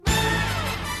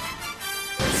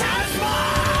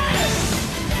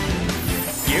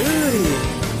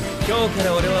か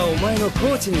ら俺はお前のコ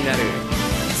ーチになる。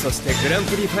そしてグラン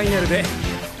プリファイナルで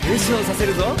優勝させ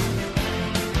るぞ。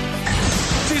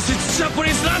 This is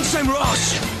Japanese lunchtime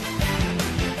rush!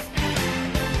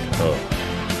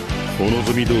 お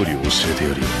望み通り教えて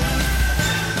やるよ。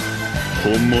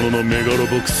本物のメガロ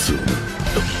ボックスをな。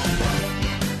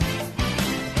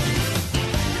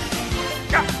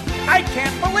I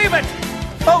can't believe it!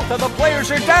 Both of the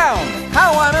players are down!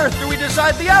 How on earth do we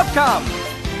decide the outcome?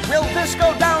 Will this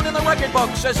go down in the record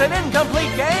books as an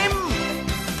incomplete game?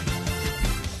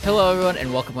 Hello, everyone,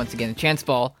 and welcome once again to Chance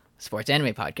Ball, sports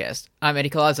anime podcast. I'm Eddie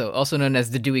Colazzo, also known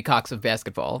as the Dewey Cox of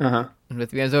basketball. And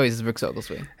with me, as always, is Rick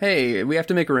Oglesby. Hey, we have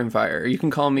to make a rimfire. You can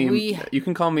call me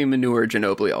Manure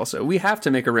Ginobili also. We have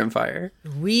to make a rimfire.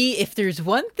 If there's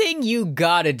one thing you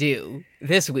gotta do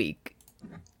this week,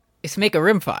 it's make a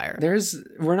rimfire.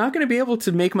 We're not going to be able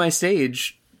to make my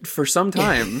stage for some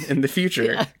time in the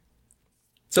future. Yeah.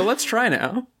 So let's try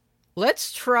now.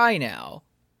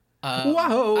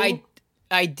 Whoa!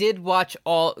 I did watch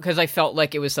all, because I felt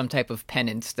like it was some type of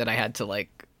penance that I had to,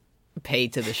 like, pay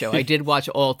to the show. I did watch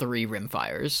all 3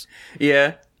 rimfires.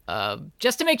 Yeah.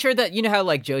 Just to make sure that, you know how,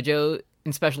 like, JoJo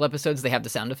in special episodes, they have the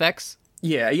sound effects?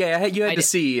 Yeah, you had to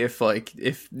see if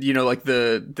you know, like,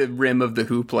 the rim of the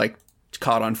hoop, like,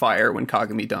 caught on fire when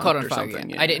Kagami dunked something.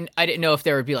 Yeah. I didn't know if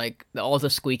there would be, like, all the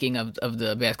squeaking of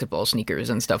the basketball sneakers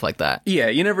and stuff like that. Yeah,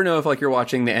 you never know if, like, you're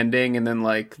watching the ending and then,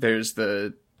 like, there's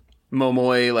the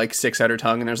Momoi, like, sticks out her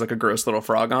tongue and there's, like, a gross little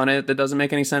frog on it that doesn't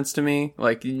make any sense to me.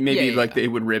 Like, maybe, they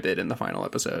would rip it in the final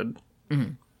episode.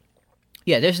 Mm-hmm.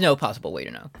 Yeah, there's no possible way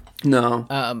to know.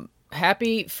 No.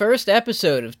 Happy first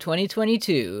episode of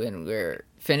 2022, and we're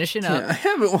finishing up. Yeah, I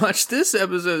haven't watched this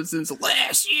episode since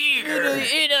last year.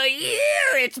 In a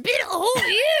year! It's been a whole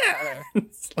year!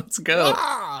 Let's go.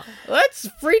 Let's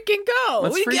freaking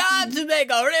go! We got to make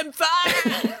a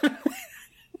rimfire!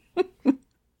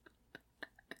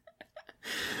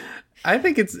 I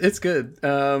think it's good.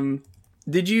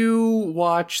 Did you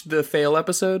watch the fail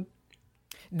episode?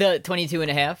 The 22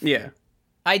 and a half? Yeah.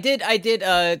 I did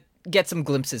get some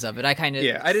glimpses of it. I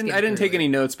didn't take any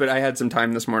notes, but I had some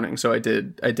time this morning, so I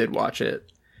did watch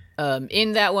it.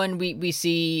 In that one we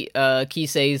see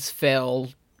Kisei's fail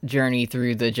journey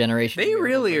through the generation. They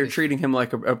really are treating him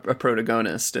like a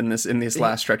protagonist in this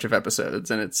last stretch of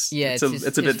episodes, and it's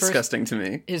a bit disgusting to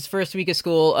me. His first week of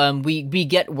school, we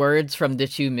get words from the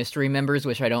 2 mystery members,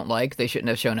 which I don't like. They shouldn't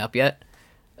have shown up yet.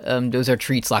 Those are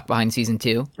treats locked behind season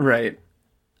 2. Right.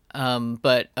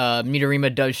 But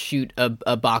Midorima does shoot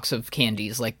a box of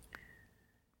candies like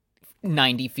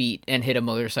 90 feet and hit a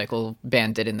motorcycle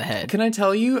bandit in the head. Can I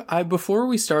tell you, before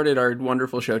we started our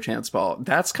wonderful show Chance Ball,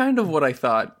 that's kind of what I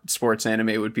thought sports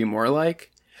anime would be more like.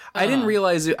 I didn't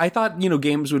realize it. I thought,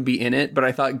 games would be in it, but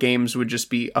I thought games would just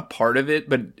be a part of it,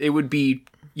 but it would be,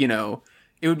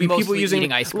 it would be mostly people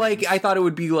using, ice creams. Like, I thought it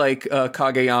would be like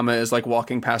Kageyama is like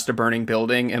walking past a burning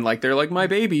building and like, they're like, my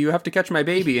baby, you have to catch my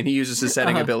baby. And he uses his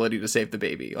setting ability to save the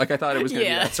baby. Like, I thought it was going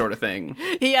to be that sort of thing.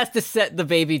 He has to set the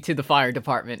baby to the fire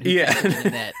department. Yeah. In the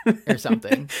net or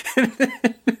something.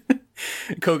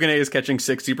 Kogane is catching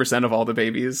 60% of all the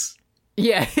babies.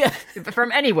 Yeah.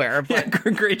 From anywhere. But...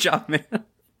 Yeah, great job,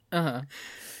 man.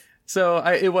 So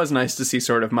it was nice to see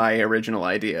sort of my original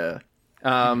idea.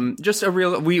 Just a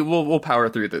real, we'll power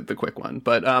through the quick one,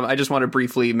 but, I just want to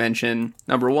briefly mention,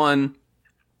 number 1,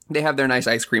 they have their nice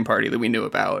ice cream party that we knew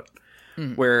about,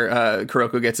 where,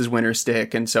 Kuroko gets his winter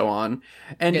stick and so on.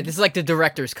 And yeah, this is like the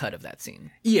director's cut of that scene.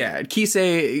 Yeah,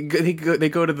 Kisei, they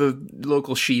go to the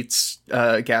local Sheetz,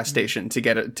 gas station to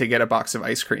get a box of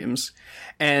ice creams.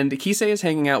 And Kisei is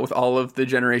hanging out with all of the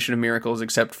Generation of Miracles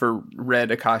except for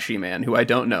Red Akashi Man, who I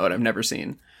don't know and I've never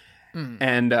seen.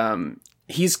 And,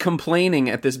 he's complaining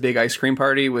at this big ice cream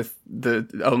party with the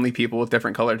only people with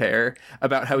different colored hair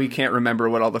about how he can't remember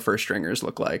what all the first stringers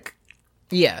look like.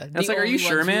 Yeah. It's like, are you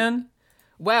sure, man?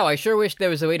 Wow, I sure wish there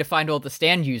was a way to find all the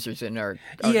stand users in our...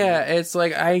 Yeah, it's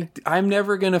like, I'm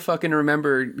never gonna fucking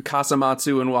remember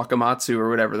Kasamatsu and Wakamatsu or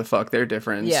whatever the fuck their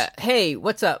difference. Yeah, hey,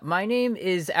 what's up? My name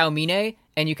is Aomine,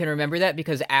 and you can remember that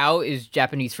because Ao is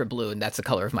Japanese for blue, and that's the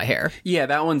color of my hair. Yeah,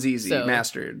 that one's easy.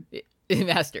 Mastered.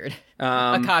 Mastered.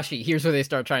 Akashi, here's where they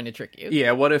start trying to trick you.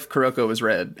 Yeah, what if Kuroko was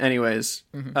red? Anyways,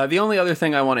 the only other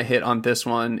thing I want to hit on this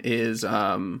one is,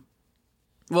 well,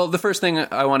 the first thing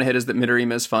I want to hit is that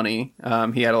Midorima is funny.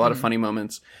 He had a lot of funny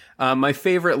moments. My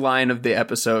favorite line of the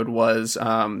episode was,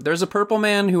 there's a purple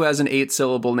man who has an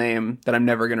 8-syllable name that I'm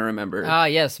never going to remember. Ah,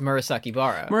 yes, Murasaki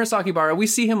Bara. Murasaki Bara. We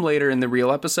see him later in the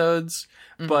real episodes,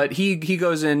 but he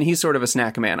goes in, he's sort of a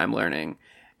snack man, I'm learning.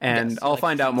 And I'll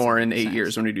find out more in 8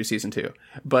 years when we do season 2.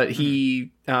 But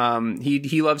he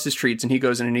loves his treats, and he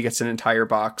goes in and he gets an entire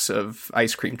box of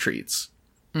ice cream treats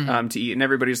to eat. And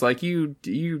everybody's like, you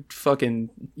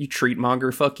treat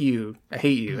monger, fuck you. I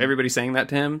hate you. Everybody's saying that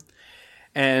to him.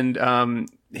 And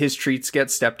his treats get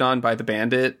stepped on by the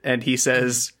bandit, and he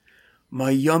says,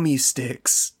 my yummy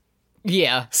sticks.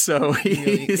 Yeah. So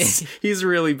he's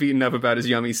really beaten up about his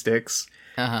yummy sticks.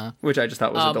 Which I just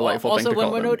thought was a delightful thing to call them.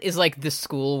 Also, one more note is, like, the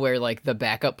school where, like, the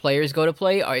backup players go to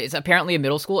play is apparently a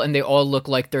middle school, and they all look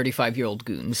like 35-year-old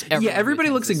goons. Everybody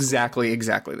looks exactly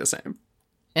the same.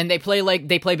 And they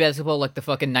play basketball like the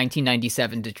fucking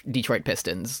 1997 Detroit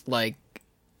Pistons. Like,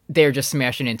 they're just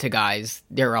smashing into guys.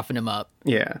 They're roughing them up.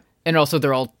 Yeah. And also,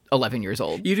 they're all 11 years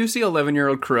old. You do see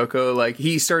 11-year-old Kuroko, like,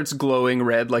 he starts glowing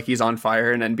red like he's on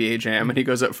fire in NBA Jam, and he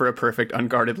goes up for a perfect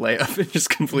unguarded layup and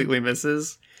just completely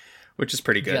misses. Which is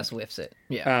pretty good. Just whiffs it.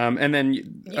 Yeah. And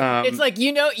then it's like,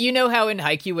 you know how in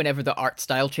Haikyuu, whenever the art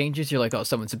style changes, you're like, oh,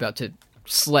 someone's about to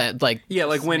sled, like, yeah,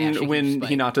 like when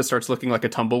Hinata starts looking like a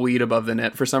tumbleweed above the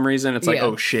net for some reason, it's like,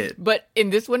 oh shit. But in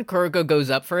this one, Kuroko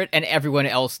goes up for it, and everyone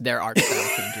else, their art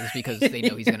style changes because they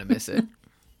know he's gonna miss it.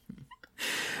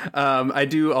 I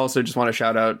do also just want to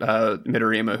shout out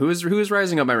Midorima, who is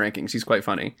rising up my rankings. He's quite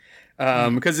funny.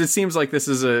 Because it seems like this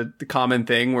is a common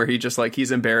thing where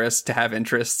he's embarrassed to have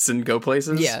interests and go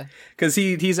places. Yeah. Because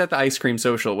he's at the ice cream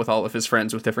social with all of his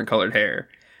friends with different colored hair.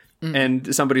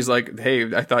 And somebody's like,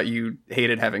 hey, I thought you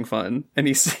hated having fun. And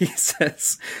he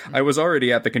says, I was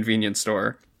already at the convenience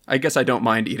store. I guess I don't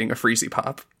mind eating a Freezy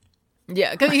Pop.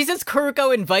 Yeah, because he says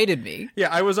Kuroko invited me.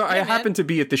 Yeah, I happened to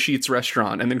be at the Sheets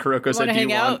restaurant, and then Kuroko said,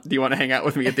 do you want to hang out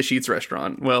with me at the Sheets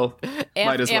restaurant? Well,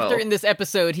 might as well. After in this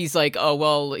episode, he's like, oh,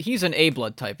 well, he's an A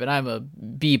blood type, and I'm a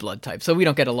B blood type, so we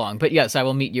don't get along. But yes, I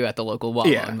will meet you at the local Wawa,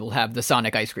 and we'll have the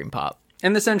Sonic ice cream pop.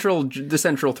 And the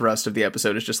central thrust of the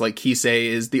episode is just like Kisei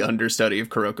is the understudy of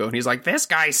Kuroko, and he's like, this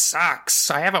guy sucks.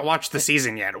 I haven't watched the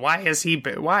season yet.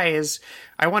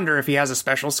 I wonder if he has a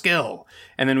special skill.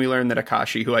 And then we learn that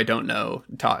Akashi, who I don't know,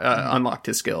 unlocked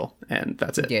his skill, and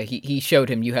that's it. Yeah, he showed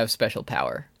him you have special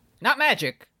power. Not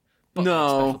magic, but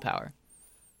special power.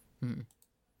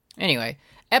 Anyway,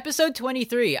 episode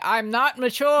 23, I'm not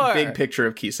mature. Big picture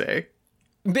of Kisei.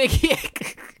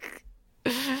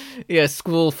 Yeah,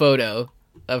 school photo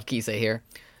of Kisei here.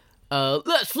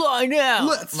 Let's fly now.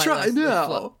 Let's try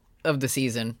now. Of the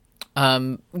season.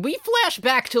 We flash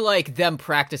back to, like, them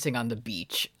practicing on the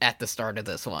beach at the start of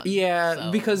this one. Yeah,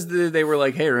 because they were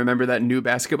like, hey, remember that new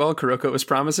basketball Kuroko was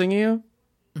promising you?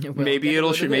 Well, maybe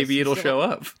it'll show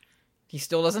up. He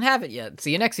still doesn't have it yet.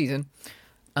 See you next season.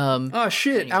 Oh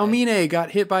shit, anyway. Aomine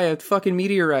got hit by a fucking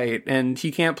meteorite and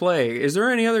he can't play. Is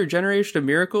there any other generation of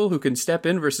Miracle who can step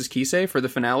in versus Kisei for the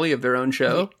finale of their own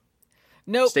show?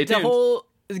 Nope, Stay tuned. The whole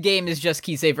game is just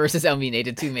Kisei versus Aomine,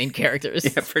 the two main characters.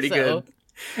 Yeah, pretty good.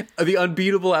 The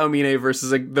unbeatable Aomine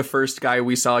versus the first guy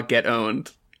we saw get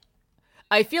owned.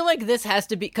 I feel like this has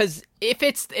to be, because if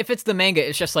it's the manga,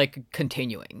 it's just like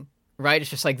continuing, right? It's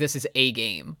just like, this is a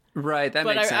game. Right, that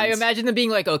makes sense. I imagine them being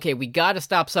like, okay, we gotta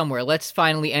stop somewhere. Let's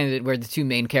finally end it where the two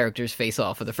main characters face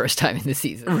off for the first time in the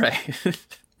season. Right.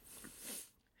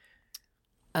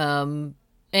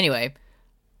 Anyway,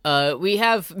 we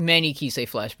have many Kisei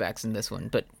flashbacks in this one,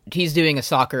 but he's doing the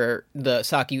soccer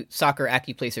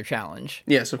AccuPlacer challenge.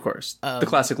 Yes, of course. The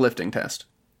classic lifting test.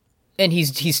 And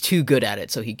he's too good at it,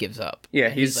 so he gives up. Yeah,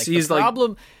 he's like,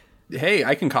 problem. Hey,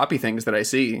 I can copy things that I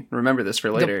see. Remember this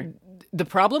for later. The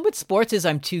problem with sports is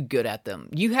I'm too good at them.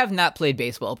 You have not played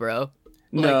baseball, bro.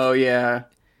 No, yeah.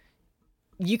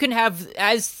 You can have,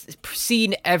 as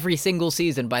seen every single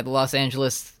season by the Los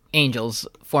Angeles Angels,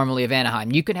 formerly of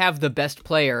Anaheim, you can have the best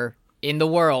player in the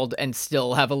world and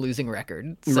still have a losing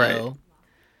record. So right.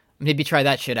 Maybe try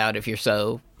that shit out if you're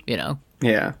so,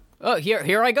 Yeah. Oh,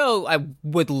 here I go. I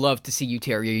would love to see you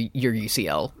tear your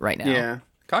UCL right now. Yeah.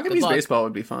 Kagami's baseball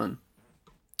would be fun.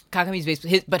 Kagami's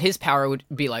baseball, but his power would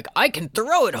be like, I can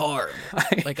throw it hard.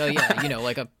 Like, oh yeah,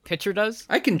 like a pitcher does.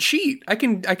 I can cheat. I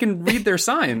can read their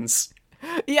signs.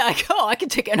 Yeah, I can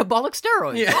take anabolic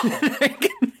steroids. Yeah.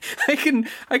 Oh.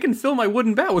 I can fill my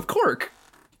wooden bat with cork.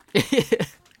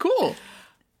 Cool.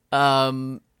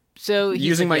 So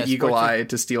using my eagle eye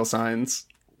to steal signs.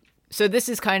 So this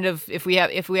is kind of, if we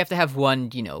have to have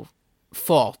one,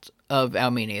 fault of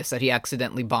Aomine, is that he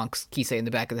accidentally bonks Kisei in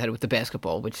the back of the head with the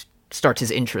basketball, which starts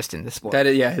his interest in the sport. That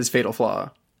is, his fatal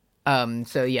flaw.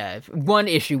 So yeah, one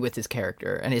issue with his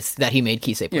character, and it's that he made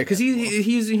Kisei play. Yeah, because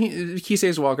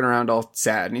Kisei's walking around all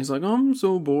sad, and he's like, I'm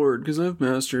so bored because I've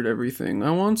mastered everything.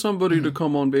 I want somebody to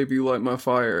come on, baby, light my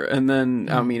fire. And then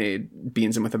Aomine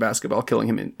beans him with a basketball, killing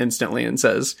him instantly, and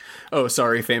says, oh,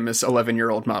 sorry, famous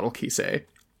 11-year-old model Kisei.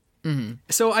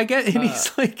 So I get, and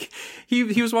he's like, he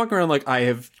was walking around like, I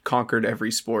have conquered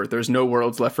every sport. There's no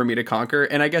worlds left for me to conquer.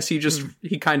 And I guess he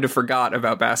kind of forgot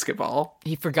about basketball.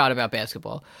 He forgot about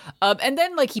basketball. And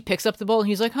then like he picks up the ball and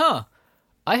he's like,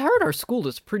 I heard our school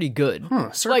is pretty good.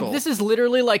 Circle. Like this is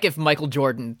literally like if Michael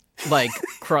Jordan like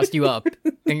crossed you up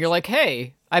and you're like,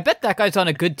 hey, I bet that guy's on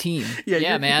a good team.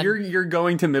 Yeah, man. You're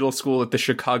going to middle school at the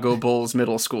Chicago Bulls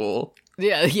middle school.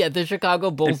 Yeah, the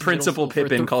Chicago Bulls. And Principal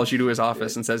Pippen calls you to his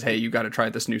office and says, hey, you got to try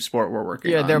this new sport we're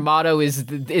working on. Yeah, their motto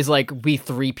is like, we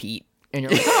three-peat. And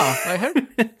you're like, I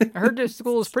heard this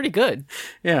school is pretty good.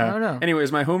 Yeah. I don't know.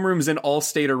 Anyways, my homeroom's in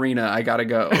All-State Arena. I gotta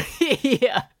go.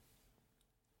 Yeah.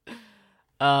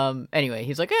 Anyway,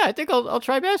 he's like, yeah, I think I'll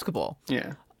try basketball.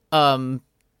 Yeah.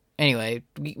 Anyway,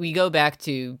 we go back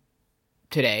to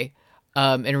today.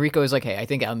 And Rico is like, hey, I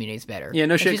think Aomine's better. Yeah,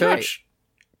 no and shit, she's coach. Right.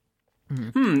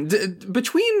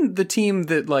 Between the team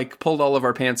that like pulled all of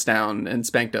our pants down and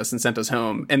spanked us and sent us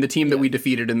home, and the team that we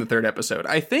defeated in the 3rd episode,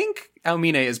 I think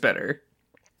Aomine is better.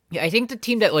 Yeah, I think the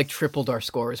team that like tripled our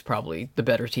score is probably the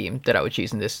better team that I would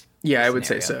choose in this. Yeah, I would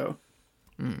say so.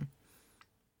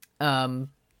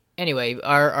 Anyway,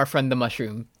 our friend the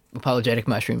mushroom, apologetic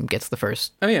mushroom, gets the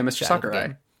first. Oh yeah, Mr. shot of the Sakurai.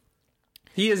 game.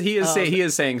 He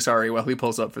is saying sorry while he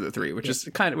pulls up for the 3, which is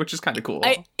kind of cool.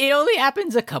 It only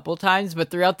happens a couple times, but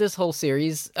throughout this whole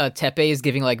series, Teppei is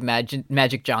giving like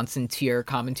Magic Johnson tier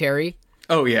commentary.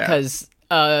 Oh yeah, because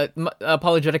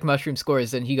apologetic mushroom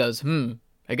scores, and he goes,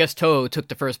 I guess Toho took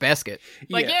the first basket.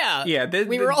 Like,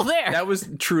 we were all there. That was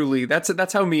truly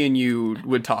that's how me and you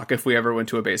would talk if we ever went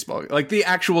to a baseball. Like the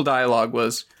actual dialogue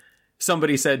was,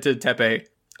 somebody said to Teppei,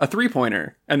 a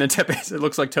 3-pointer, and then Teppei said, it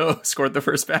looks like Toho scored the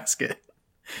first basket.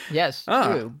 Yes,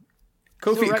 true.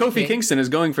 Kofi Kingston is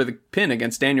going for the pin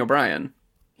against Daniel Bryan.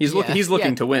 He's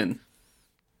looking to win.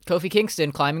 Kofi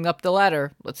Kingston climbing up the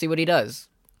ladder. Let's see what he does.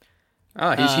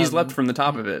 He's leapt from the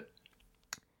top of it.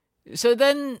 So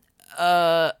then,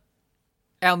 Aomine,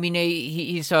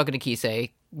 he's talking to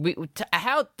Kisei.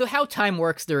 How time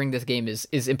works during this game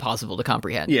is impossible to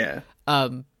comprehend. Yeah.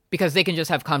 Because they can just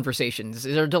have conversations.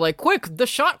 They're like, quick, the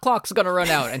shot clock's gonna run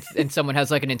out. And someone has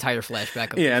like an entire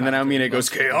flashback. Yeah, and then Aomine goes,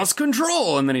 chaos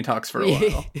control! And then he talks for a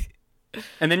while.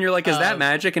 And then you're like, is that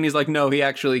magic? And he's like, no, he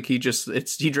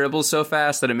dribbles so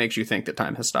fast that it makes you think that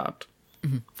time has stopped.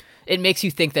 It makes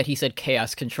you think that he said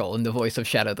chaos control in the voice of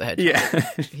Shadow the Hedgehog. Yeah,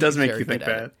 it does make you think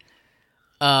that.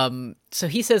 So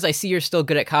he says, I see you're still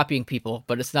good at copying people,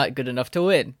 but it's not good enough to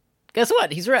win. Guess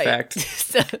what? He's right. Fact.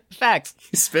 Facts.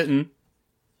 He's spitting.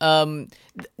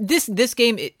 This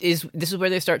game is where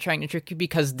they start trying to trick you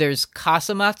because there's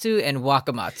Kasamatsu and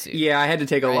Wakamatsu. Yeah, I had to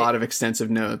take a lot of extensive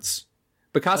notes.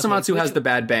 But Kasamatsu has the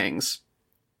bad bangs.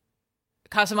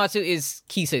 Kasamatsu is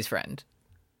Kisei's friend.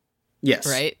 Yes.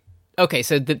 Right? Okay,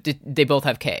 so they both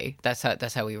have K. That's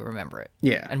how we remember it.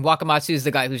 Yeah. And Wakamatsu is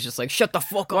the guy who's just like, shut the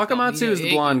fuck up. Wakamatsu is the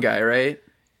blonde guy, right?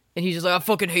 And he's just like, I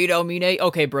fucking hate Aomine.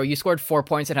 Okay, bro, you scored 4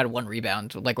 points and had 1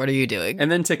 rebound. Like, what are you doing? And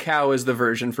then Takao is the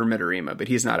version for Midorima, but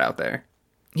he's not out there.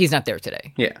 He's not there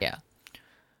today. Yeah.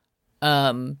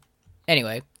 Yeah.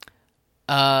 Anyway.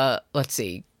 Let's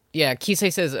see. Yeah,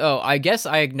 Kisei says, I guess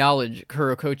I acknowledge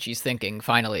Kurokochi's thinking,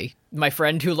 finally. My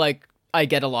friend who, like, I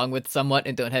get along with somewhat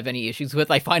and don't have any issues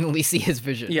with, I finally see his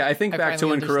vision. Yeah, I think back to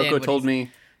when Kuroko told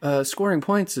me, scoring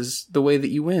points is the way that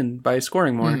you win, by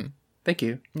scoring more. Thank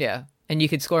you. Yeah. And you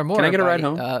could score more. Can I get a ride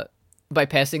home? By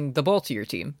passing the ball to your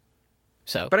team.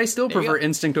 So, but I still prefer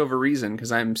instinct over reason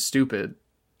because I'm stupid.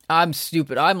 I'm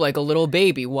stupid. I'm like a little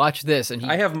baby. Watch this. And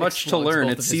I have much to learn.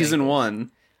 It's season 1.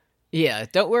 Yeah,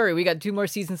 don't worry. We got 2 more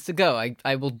seasons to go.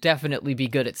 I will definitely be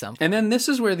good at something. And then this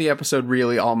is where the episode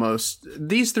really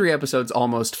these 3 episodes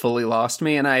almost fully lost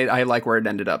me, and I like where it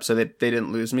ended up, so they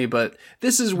didn't lose me. But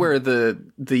this is where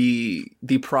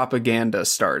the propaganda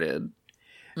started.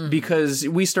 Because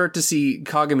we start to see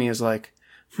Kagami is like,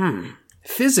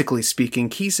 physically speaking,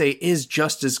 Kisei is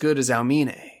just as good as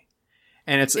Aomine.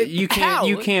 And it's, you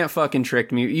can't fucking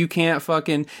trick me. You can't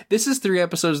fucking, this is 3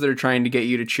 episodes that are trying to get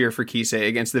you to cheer for Kisei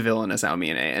against the villainous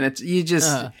Aomine.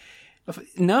 And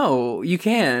no, you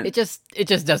can't. It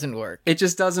just doesn't work. It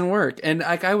just doesn't work. And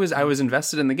like, I was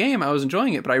invested in the game. I was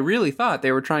enjoying it, but I really thought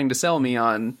they were trying to sell me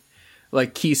on,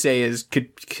 like, Kisei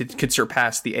could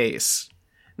surpass the ace.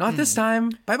 Not this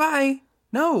time. Bye-bye.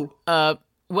 No.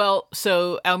 Well,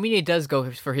 so Almine does go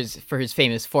for his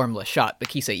famous formless shot, but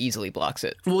Kisei easily blocks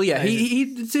it. Well, yeah,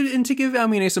 and to give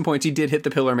Almine some points, he did hit the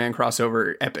Pillar Man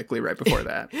crossover epically right before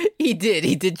that. He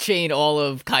did chain all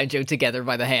of Kaijo together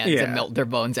by the hands and melt their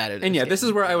bones out of it. And yeah, this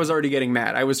is where I was already getting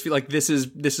mad. I was feel like this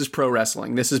is pro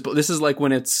wrestling. This is like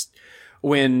when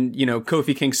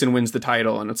Kofi Kingston wins the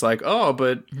title and it's like, oh,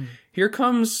 but here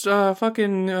comes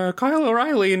fucking Kyle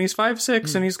O'Reilly and he's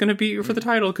 5'6" and he's gonna beat you for the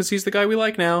title because he's the guy we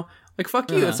like now. Like,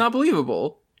 fuck you, it's not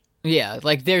believable. Yeah,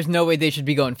 like, there's no way they should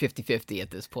be going 50-50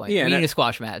 at this point. Yeah, we need a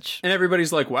squash match. And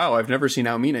everybody's like, wow, I've never seen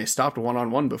Almine stopped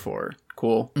one-on-one before.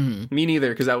 Cool. Me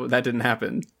neither, because that didn't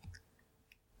happen.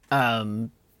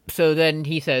 So then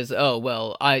he says, oh,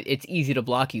 well, it's easy to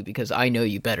block you because I know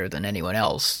you better than anyone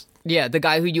else. Yeah, the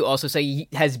guy who you also say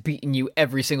has beaten you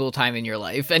every single time in your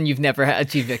life, and you've never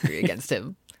achieved victory against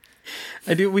him.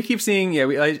 I do. We keep seeing,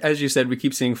 as you said, we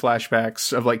keep seeing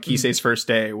flashbacks of like Kisei's first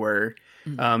day where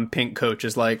Pink Coach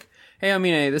is like, hey,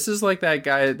 Almine, this is like that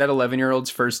guy, that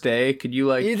 11-year-old's first day. Could you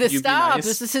like, stop? Be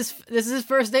nice? This is his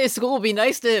first day of school. Be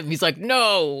nice to him. He's like,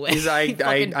 no.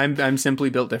 I'm simply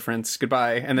built different.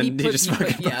 Goodbye. And then he just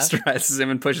stresses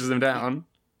him and pushes him down.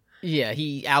 Yeah,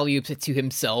 he alley-oops it to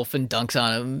himself and dunks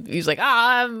on him. He's like,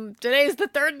 today's the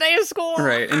third day of school.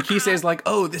 Right, and Kisei's like,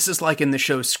 oh, this is like in the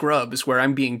show Scrubs, where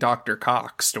I'm being Dr.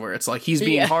 Coxed, where it's like, he's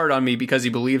being hard on me because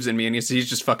he believes in me, and he's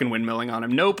just fucking windmilling on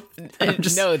him. Nope.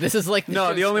 No, this is like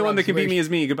the only one that can beat me is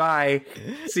me. Goodbye.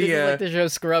 See ya. This is like the show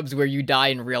Scrubs, where you die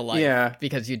in real life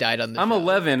because you died on the show. I'm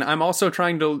 11. I'm also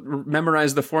trying to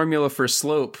memorize the formula for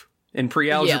slope in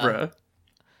pre-algebra. Yeah.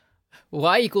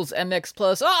 Y = mx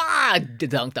plus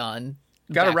dunked on.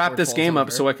 Gotta wrap this game up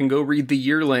so I can go read The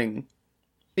Yearling.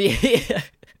 Yeah.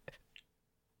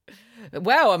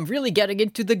 Wow, I'm really getting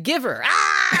into The Giver.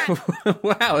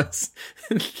 Wow,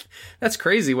 that's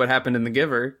crazy what happened in The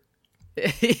Giver.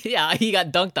 Yeah, he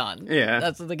got dunked on. Yeah,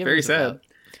 that's what The Giver very sad.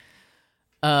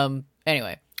 About.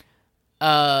 Anyway,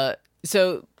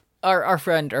 so our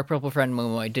purple friend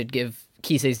Momoy did give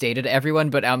Kisei's data to everyone,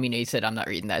 but Almine said, I'm not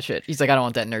reading that shit. He's like, I don't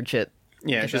want that nerd shit.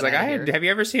 Yeah, she's like, have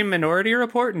you ever seen Minority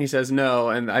Report? And he says,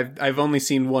 no, and I've only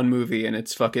seen one movie, and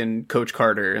it's fucking Coach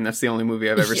Carter, and that's the only movie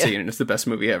I've ever seen, and it's the best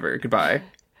movie ever. Goodbye.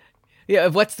 Yeah,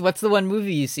 what's the one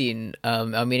movie you've seen?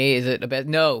 Almine, is it about...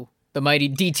 No, The Mighty...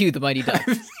 D2, The Mighty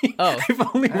Ducks.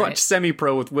 I've only watched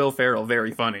Semi-Pro with Will Ferrell. Very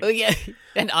funny. Oh, yeah,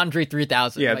 and Andre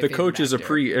 3000. Yeah, the coach is a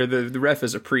priest, or the ref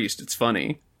is a priest. It's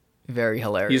funny. Very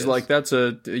hilarious. He's like,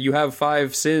 you have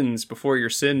 5 sins before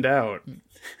you're sinned out.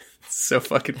 It's so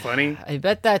fucking funny. I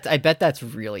bet that's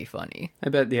really funny. I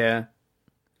bet, yeah.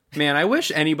 Man, I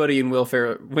wish anybody in Will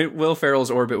Ferrell's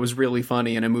orbit was really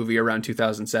funny in a movie around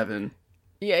 2007.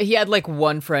 Yeah, he had like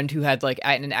one friend who had like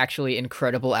an actually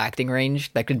incredible acting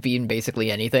range that could be in basically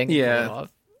anything. Yeah,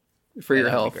 for your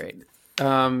health. Great.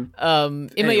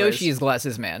 Imayoshi is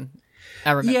Glasses Man.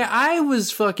 I remember. Yeah, I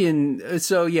was fucking...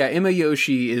 So, yeah,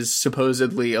 Imayoshi is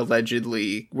supposedly,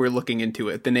 allegedly, we're looking into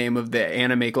it, the name of the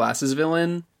anime Glasses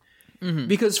villain. Mm-hmm.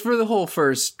 Because for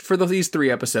these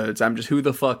 3 episodes, I'm just, who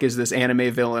the fuck is this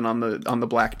anime villain on the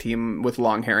black team with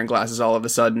long hair and glasses all of a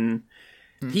sudden?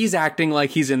 Mm-hmm. He's acting like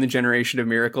he's in the Generation of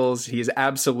Miracles. He's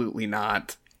absolutely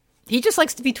not. He just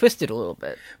likes to be twisted a little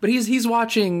bit. But he's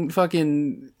watching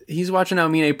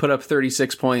Almine put up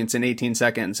 36 points in 18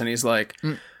 seconds, and he's like...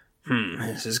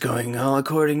 this is going all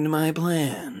according to my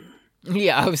plan.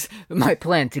 Yeah, my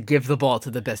plan to give the ball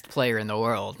to the best player in the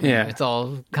world. Yeah. It's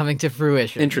all coming to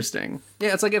fruition. Interesting.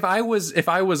 Yeah, it's like if I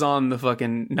was on the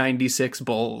fucking 96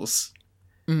 Bulls,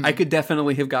 I could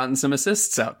definitely have gotten some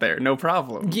assists out there, no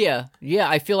problem. Yeah,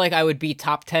 I feel like I would be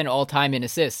top 10 all time in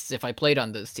assists if I played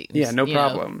on those teams. Yeah, no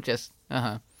problem. So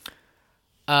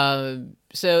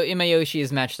Imayoshi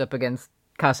is matched up against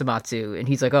Kasumatsu, and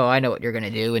he's like, oh, I know what you're gonna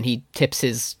do, and he tips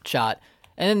his shot,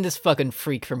 and then this fucking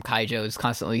freak from Kaijo is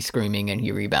constantly screaming, and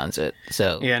he rebounds it.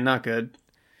 So yeah, not good.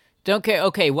 Don't care.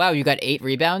 Okay, wow, you got 8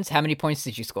 rebounds. How many points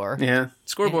did you score? Yeah,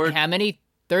 scoreboard. And how many?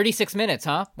 36 minutes,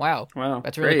 huh? Wow,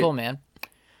 that's really cool, man.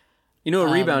 You know,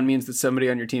 a rebound means that somebody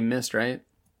on your team missed, right?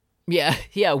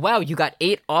 Yeah. Wow, you got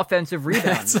 8 offensive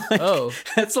rebounds.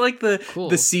 That's like the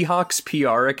Seahawks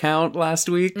PR account last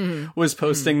week was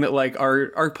posting that like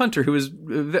our punter, who was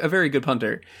a very good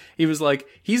punter, he was like,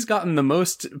 he's gotten the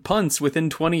most punts within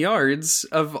 20 yards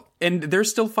and there's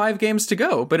still 5 games to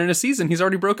go, but in a season he's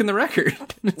already broken the record.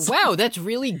 Wow, that's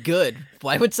really good.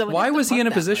 Why was he in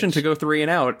a position to go 3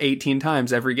 and out 18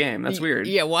 times every game? That's weird.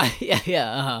 Yeah, why?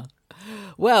 Yeah.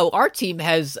 Well, our team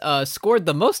has scored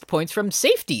the most points from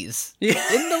safeties in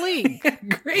the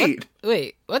league. Great.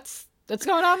 Wait, what's... What's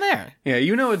going on there? Yeah,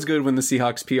 you know it's good when the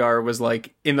Seahawks PR was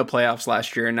like in the playoffs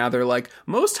last year, and now they're like,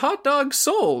 most hot dogs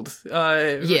sold in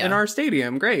our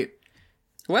stadium. Great.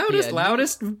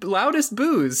 Loudest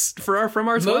booze from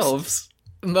our 12s.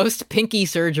 Most pinky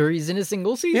surgeries in a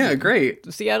single season. Yeah, great.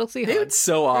 The Seattle Seahawks. It's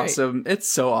so awesome. It's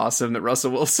so awesome that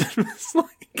Russell Wilson was like,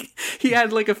 he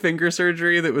had like a finger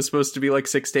surgery that was supposed to be like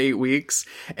 6 to 8 weeks.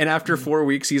 And after 4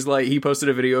 weeks, he posted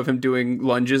a video of him doing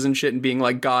lunges and shit and being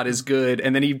like, God is good.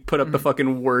 And then he put up the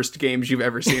fucking worst games you've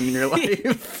ever seen in your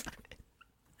life.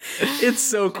 It's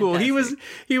so cool. Fantastic.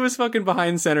 He was fucking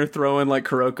behind center throwing like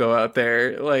Kuroko out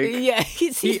there. Like, Yeah, he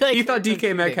thought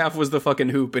DK Metcalf was the fucking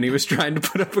hoop and he was trying to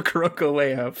put up a Kuroko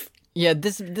layup. Yeah,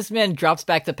 this man drops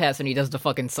back the pass and he does the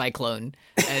fucking cyclone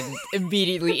and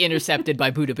immediately intercepted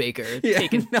by Buda Baker.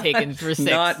 Taken for 6.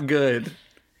 Not good.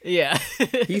 Yeah.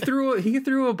 He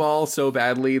threw a ball so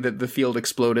badly that the field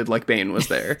exploded like Bane was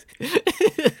there.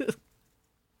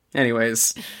 Anyway.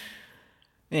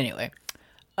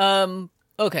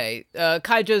 Okay.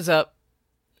 Kaijo's up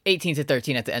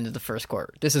 18-13 at the end of the first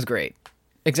quarter. This is great.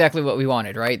 Exactly what we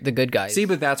wanted, right? The good guys. See,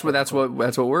 but that's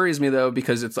what worries me though,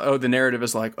 because it's the narrative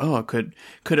is like, oh, could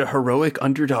a heroic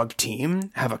underdog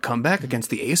team have a comeback against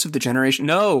the ace of the generation?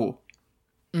 No.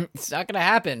 It's not gonna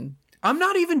happen. I'm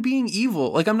not even being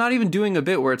evil. Like, I'm not even doing a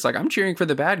bit where it's like I'm cheering for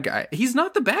the bad guy. He's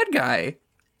not the bad guy.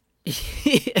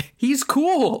 He's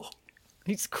cool.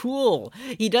 He's cool.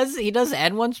 He does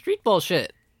add one street ball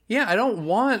shit. Yeah,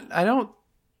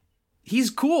 he's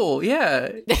cool,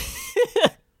 yeah.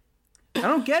 I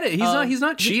don't get it. He's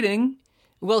not cheating.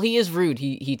 Well, he is rude.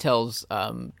 He tells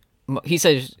he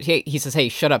says, hey,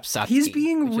 shut up, Satsuki. He's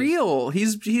being real.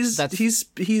 He's not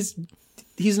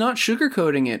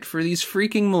sugarcoating it for these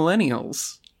freaking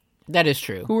millennials. That is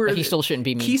true. But he still shouldn't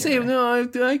be mean. He's saying, no,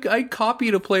 I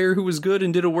copied a player who was good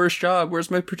and did a worse job.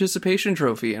 Where's my participation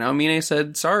trophy? And Aomine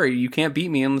said, sorry, you can't beat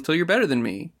me until you're better than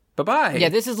me. Bye-bye. Yeah,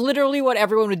 this is literally what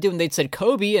everyone would do when they'd said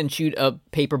Kobe and shoot a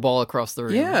paper ball across the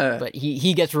room. Yeah. But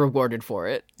he gets rewarded for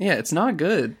it. Yeah, it's not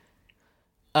good.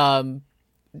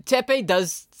 Teppei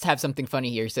does have something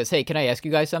funny here. He says, hey, can I ask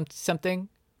you guys something?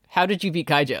 How did you beat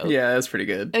Kaijo? Yeah, that's pretty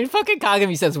good. And fucking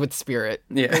Kagami says, with spirit.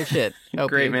 Yeah. Oh, shit. Okay.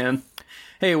 Great, man.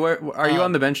 Hey, are you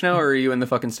on the bench now, or are you in the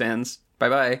fucking stands?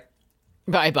 Bye-bye.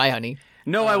 Bye, honey.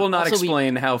 No, I will not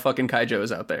explain how fucking Kaijo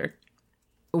is out there.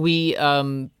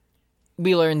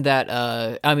 We learned that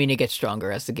Aomine gets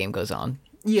stronger as the game goes on.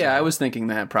 Yeah, I was thinking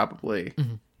that, probably.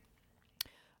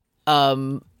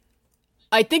 Mm-hmm.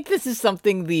 I think this is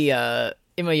something the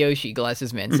Imayoshi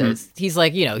Glasses Man says. Mm-hmm. He's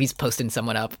like, he's posting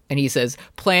someone up, and he says,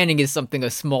 planning is something a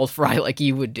small fry like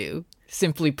you would do.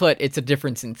 Simply put, it's a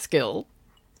difference in skill.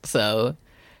 So,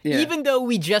 yeah. Even though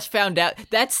we just found out,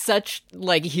 that's such,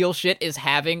 like, heel shit is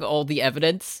having all the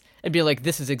evidence and being like,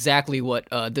 this is exactly what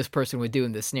this person would do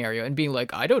in this scenario, and being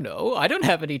like, I don't know, I don't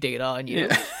have any data on you.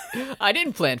 Yeah. I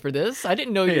didn't plan for this. I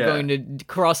didn't know you're going to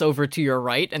cross over to your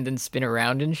right and then spin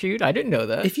around and shoot. I didn't know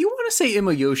that. If you want to say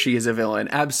Imayoshi is a villain,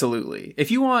 absolutely. If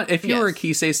you're a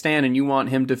Kisei stan and you want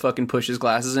him to fucking push his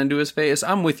glasses into his face,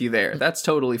 I'm with you there. That's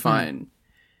totally fine.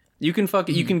 You can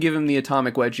you can give him the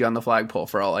atomic wedgie on the flagpole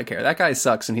for all I care. That guy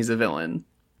sucks and he's a villain.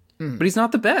 But he's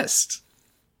not the best.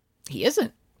 He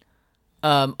isn't.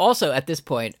 Also, at this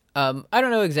point, I don't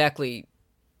know exactly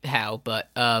how, but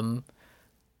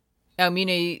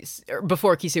Aomine,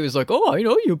 before Kisei was like, oh, I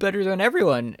know you better than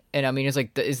everyone. And Amine's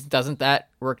like, doesn't that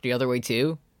work the other way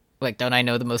too? Like, don't I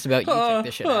know the most about you? Check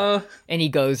this shit out. And he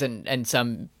goes and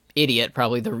some idiot,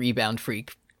 probably the rebound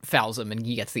freak, fouls him and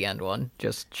he gets the end one.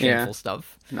 Just shameful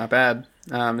stuff. Not bad.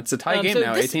 It's a tie game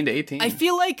now, 18-18. I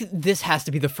feel like this has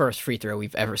to be the first free throw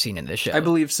we've ever seen in this show. I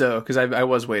believe so, because I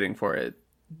was waiting for it.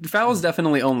 Fouls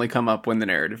definitely only come up when the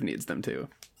narrative needs them to.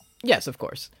 Yes, of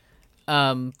course.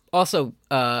 Also,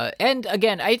 and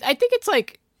again, I think it's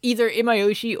like either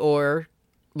Imayoshi or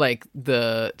like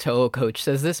the Toho coach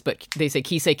says this, but they say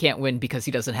Kisei can't win because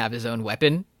he doesn't have his own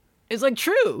weapon. It's like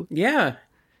true. Yeah.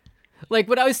 Like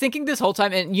what I was thinking this whole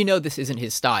time, and this isn't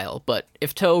his style, but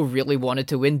if Toho really wanted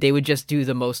to win, they would just do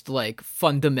the most like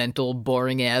fundamental,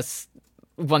 boring ass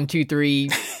 1, 2, 3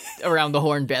 around the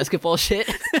horn basketball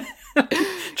shit.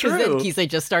 Because then Kisei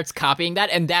just starts copying that,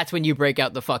 and that's when you break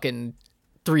out the fucking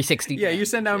 360. Yeah, you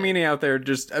send Aomine out there,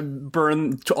 just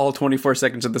burn all 24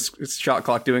 seconds of the shot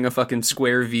clock doing a fucking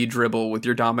square V dribble with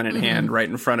your dominant hand right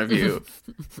in front of you.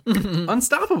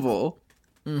 Unstoppable.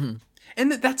 Mm-hmm.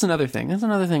 And that's another thing. That's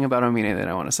another thing about Aomine that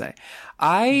I want to say.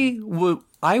 I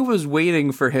was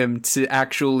waiting for him to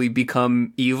actually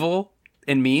become evil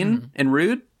and mean and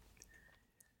rude.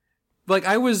 like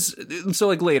I was so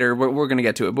like later we're gonna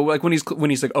get to it, but like when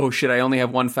he's like, oh shit, I only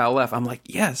have one foul left, I'm like,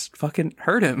 yes, fucking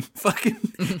hurt him, fucking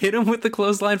hit him with the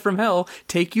clothesline from hell,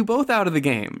 take you both out of the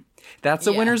game. That's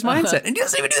a winner's mindset, and he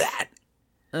doesn't even do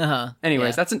that.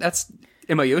 Anyways, that's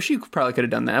Imayoshi probably could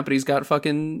have done that, but he's got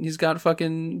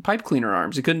fucking pipe cleaner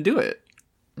arms. He couldn't do it.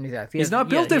 Exactly. He's not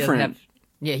built different.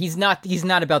 He's not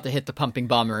about to hit the pumping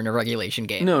bomber in a regulation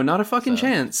game. No, not a fucking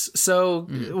chance. So,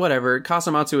 whatever.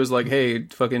 Kasamatsu is like, hey,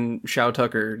 fucking Shao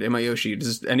Tucker, Imayoshi,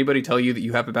 does anybody tell you that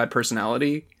you have a bad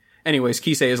personality? Anyways,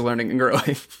 Kisei is learning and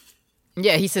growing.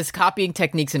 Yeah, he says copying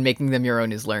techniques and making them your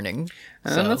own is learning.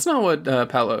 So. That's not what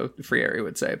Paolo Freire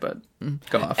would say, but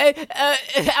go off.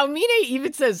 Almine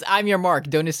even says, I'm your mark.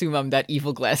 Don't assume I'm that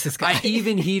evil glasses guy.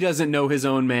 Even he doesn't know his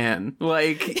own man.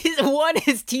 Like, one,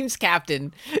 his team's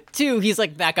captain. Two, he's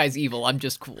like, that guy's evil. I'm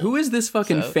just cool. Who is this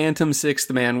fucking Phantom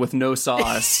Sixth man with no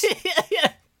sauce?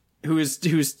 Who's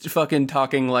fucking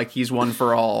talking like he's one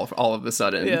for all of a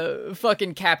sudden? Yeah,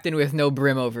 fucking captain with no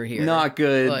brim over here. Not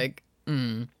good. Like,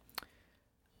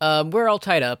 we're all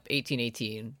tied up,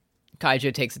 18-18.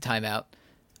 Kaijo takes a timeout.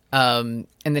 And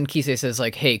then Kisei says,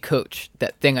 like, hey, coach,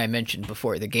 that thing I mentioned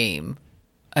before the game,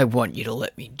 I want you to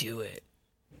let me do it.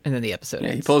 And then the episode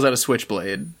ends. He pulls out a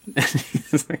switchblade.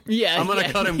 He's like, I'm going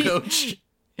to cut him, coach.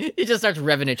 He just starts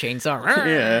revving a chainsaw.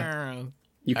 Yeah.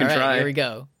 You can try. Here we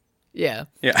go. Yeah.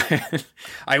 Yeah.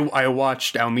 I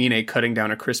watched Almine cutting down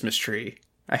a Christmas tree.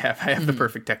 I have the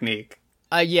perfect technique.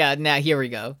 Now here we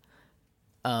go.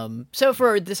 So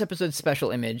for this episode's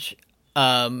special image,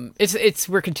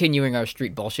 we're continuing our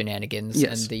street ball shenanigans,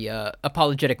 and the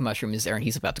apologetic mushroom is there, and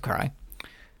he's about to cry.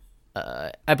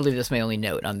 I believe that's my only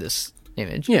note on this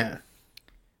image. Yeah.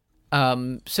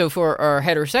 So for our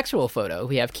heterosexual photo,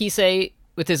 we have Kisei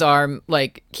with his arm,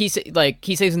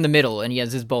 Kisei's in the middle, and he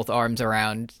has his both arms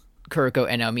around Kuroko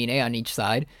and Almine on each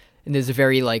side, and there's a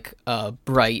very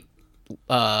bright,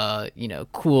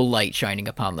 cool light shining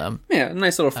upon them. Yeah, a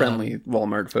nice little friendly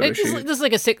Walmart photo shoot. This is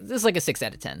like a 6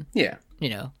 out of 10. Yeah.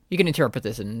 You can interpret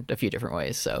this in a few different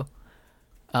ways. So,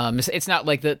 it's not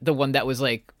like the one that was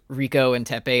like Rico and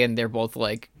Teppei and they're both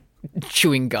like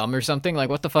chewing gum or something. Like,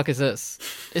 what the fuck is this?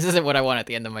 This isn't what I want at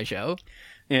the end of my show.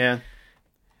 Yeah.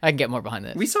 I can get more behind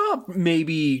this. We saw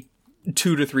maybe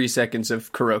 2 to 3 seconds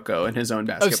of Kuroko in his own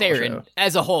basketball show.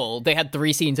 As a whole, they had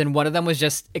 3 scenes, and one of them was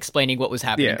just explaining what was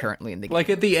happening currently in the game. Like,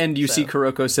 at the end, you see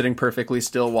Kuroko sitting perfectly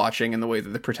still watching in the way that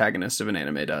the protagonist of an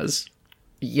anime does.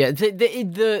 Yeah,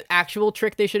 the actual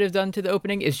trick they should have done to the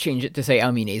opening is change it to say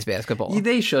Almine's basketball.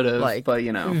 They should have, but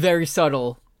very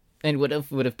subtle, and would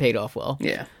have paid off well.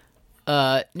 Yeah.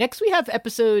 Next we have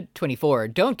episode 24,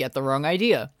 Don't Get the Wrong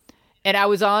Idea. And I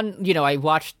was on, I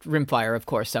watched Rimfire, of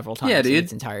course, several times in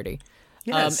its entirety.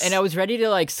 Yes. And I was ready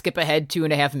to skip ahead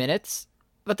 2.5 minutes,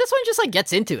 but this one just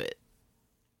gets into it.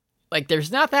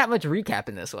 There's not that much recap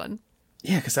in this one.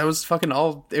 Yeah, because that was fucking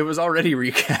it was already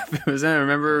recap. It was,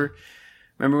 remember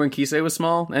when Kisei was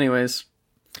small? Anyways.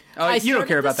 You don't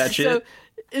care about that shit.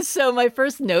 So my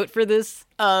first note for this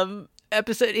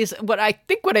episode is what I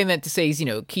meant to say is,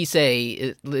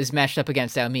 Kisei is matched up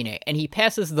against Almine, and he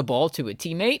passes the ball to a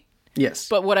teammate. Yes.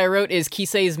 But what I wrote is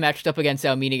Kisei is matched up against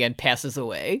Almine and passes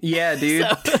away. Yeah, dude.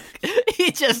 So,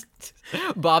 he just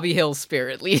Bobby Hill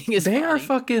spirit leading his They are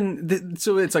fucking...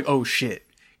 So it's like, oh shit,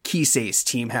 Kisei's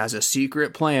team has a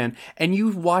secret plan. And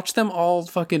you watch them all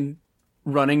fucking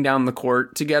running down the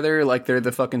court together like they're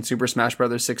the fucking Super Smash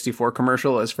Bros. 64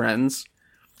 commercial as friends.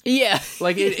 Yeah.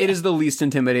 It is the least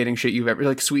intimidating shit you've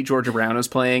ever... Sweet Georgia Brown is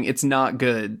playing. It's not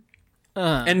good.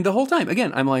 And the whole time,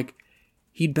 again, I'm like,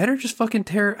 he'd better just fucking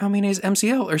tear Almine's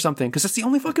MCL or something, because that's the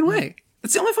only fucking way.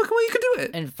 It's the only fucking way you can do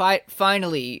it. And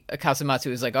finally,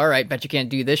 Kasamatsu is like, all right, bet you can't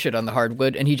do this shit on the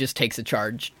hardwood, and he just takes a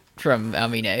charge from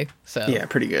Almine. So yeah,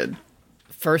 pretty good.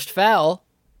 First foul.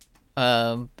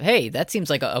 Hey, that seems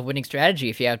like a winning strategy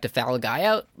if you have to foul a guy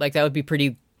out. That would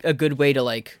be a good way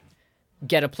to,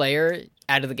 get a player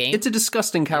out of the game. It's a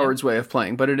disgusting coward's way of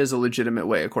playing, but it is a legitimate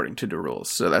way according to the rules,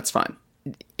 so that's fine.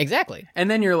 Exactly.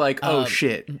 And then you're like, oh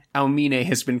shit, Almine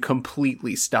has been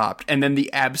completely stopped. And then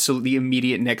the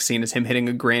immediate next scene is him hitting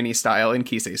a granny style in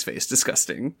Kisei's face.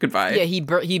 Disgusting. Goodbye. Yeah,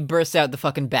 he bursts out the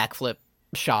fucking backflip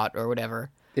shot or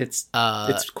whatever. It's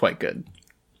quite good.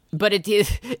 But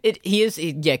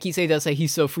Kisei does say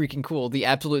he's so freaking cool. The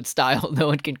absolute style no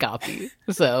one can copy.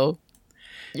 So,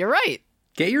 you're right.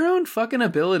 Get your own fucking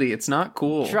ability. It's not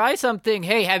cool. Try something.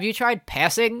 Hey, have you tried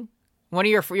passing? One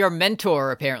of your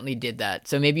mentor apparently did that,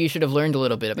 so maybe you should have learned a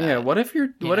little bit about it. Yeah, what if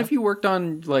you worked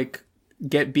on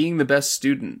being the best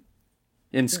student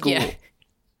in school? Yeah.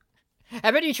 How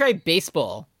about you try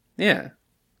baseball? Yeah.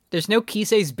 There's no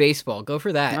Kisei's baseball. Go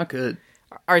for that. Not good.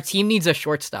 Our team needs a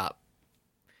shortstop.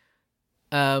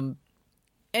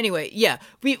 Anyway, yeah,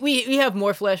 we have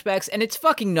more flashbacks, and it's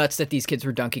fucking nuts that these kids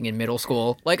were dunking in middle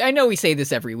school. Like, I know we say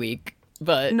this every week,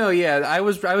 but No, yeah, I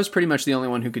was pretty much the only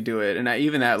one who could do it, and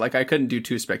even that, like, I couldn't do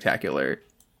too spectacular.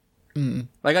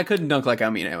 Like, I couldn't dunk like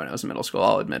Almine when I was in middle school,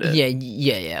 I'll admit it.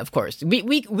 yeah, of course.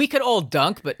 We could all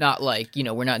dunk, but not like,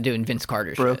 we're not doing Vince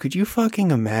Carter Bro, shit. could you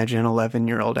fucking imagine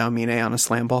 11-year-old Almine on a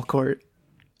slam ball court?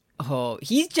 Oh,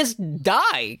 he'd just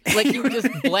die. Like, he would just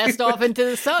blast off into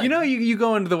the sun. You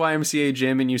go into the YMCA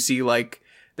gym and you see, like,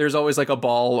 there's always, like, a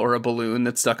ball or a balloon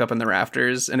that's stuck up in the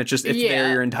rafters, and it's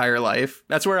there your entire life.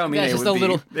 That's where Almine would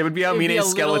be. It would be Almine's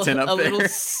skeleton up there. A little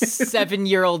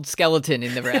 7-year-old skeleton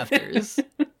in the rafters.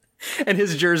 And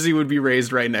his jersey would be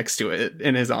raised right next to it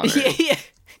in his honor.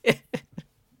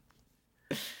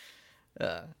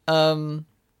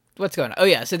 What's going on? Oh,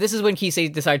 yeah, so this is when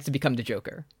Kisei decides to become the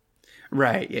Joker.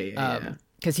 Right, yeah.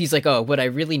 Because he's like, oh, what I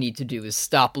really need to do is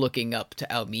stop looking up to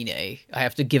Almine. I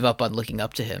have to give up on looking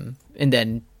up to him. And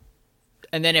then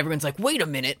everyone's like, wait a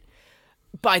minute.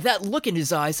 By that look in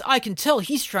his eyes, I can tell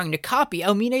he's trying to copy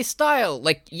Almine's style.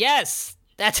 Like, yes,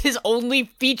 that's his only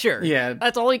feature. Yeah.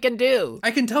 That's all he can do.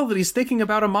 I can tell that he's thinking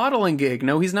about a modeling gig.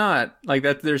 No, he's not. Like,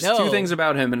 that. There's two things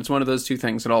about him, and it's one of those two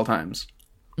things at all times.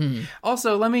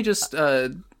 Also, let me just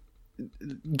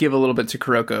give a little bit to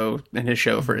Kuroko and his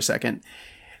show for a second.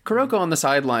 Kuroko on the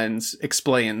sidelines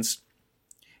explains,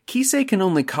 Kisei can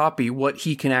only copy what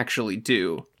he can actually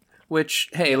do. Which,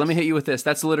 hey, let me hit you with this.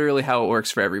 That's literally how it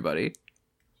works for everybody.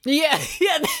 Yeah.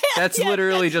 That's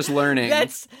literally just learning.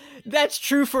 That's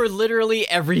true for literally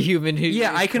every human who.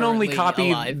 Yeah, I can only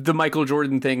copy the Michael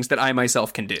Jordan things that I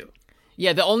myself can do.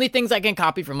 Yeah, the only things I can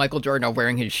copy from Michael Jordan are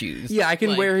wearing his shoes. Yeah, I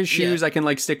can wear his shoes. Yeah. I can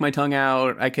like stick my tongue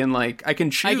out. I can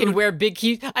shoot. I can wear big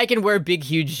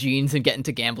huge jeans and get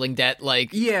into gambling debt. Like,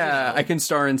 yeah, I can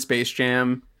star in Space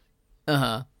Jam.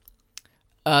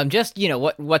 Just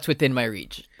what's within my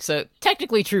reach. So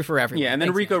technically true for everyone. Yeah, and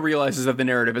then Rico realizes that the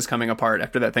narrative is coming apart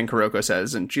after that thing Kuroko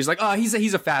says, and she's like, "Oh, he's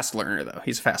a fast learner though.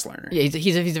 He's a fast learner. Yeah,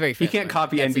 he's a very fast. He can't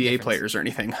copy NBA players or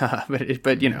anything. but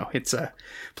it's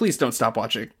please don't stop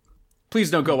watching. Please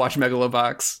don't go watch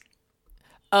Megalobox."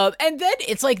 And then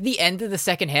it's like the end of the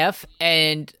second half,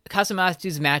 and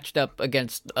Kasamatsu's matched up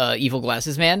against Evil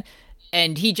Glasses Man,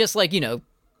 and he just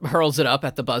hurls it up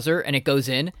at the buzzer, and it goes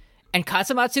in. And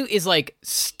Kasamatsu is, like,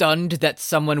 stunned that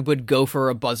someone would go for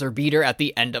a buzzer beater at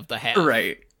the end of the half.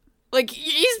 Right. Like,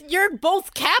 you're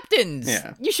both captains.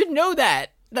 Yeah. You should know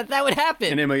that would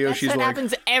happen. And Imayoshi's that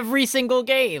happens every single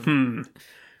game.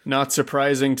 Not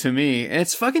surprising to me. And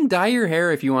it's fucking dye your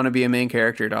hair if you want to be a main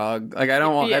character, dog. Like, I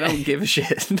don't give a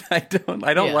shit. I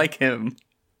don't like him.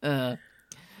 I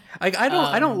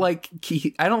don't like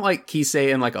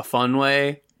Kisei in, like, a fun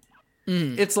way.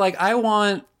 It's like, I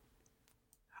want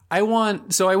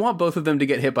both of them to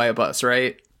get hit by a bus,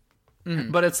 right?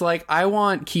 But it's like, I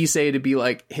want Kisei to be,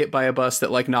 like, hit by a bus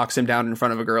that, like, knocks him down in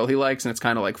front of a girl he likes, and it's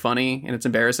kind of, like, funny, and it's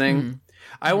embarrassing.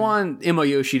 I want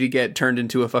Imayoshi to get turned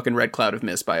into a fucking red cloud of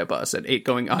mist by a bus at 100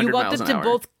 miles an hour. You want them to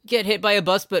both get hit by a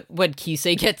bus, but when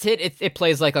Kisei gets hit, it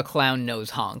plays like a clown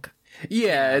nose honk.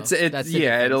 Yeah,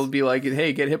 it'll be like,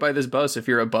 hey, get hit by this bus if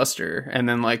you're a buster, and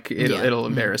then, like, it'll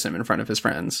embarrass him in front of his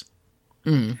friends.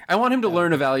 I want him to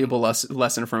learn a valuable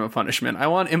lesson from a punishment. I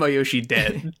want Imayoshi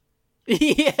dead.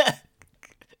 Yeah.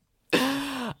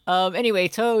 Anyway,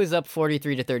 Toho is up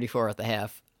 43-34 at the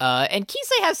half. And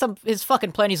Kisei has his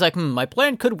fucking plan. He's like, my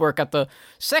plan could work at the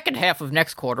second half of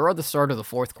next quarter or the start of the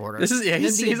fourth quarter.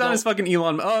 He's on his fucking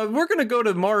Elon. We're gonna go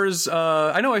to Mars.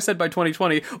 I know I said by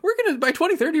 2020. We're gonna by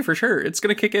 2030 for sure. It's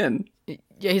gonna kick in.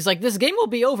 Yeah, he's like, this game will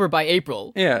be over by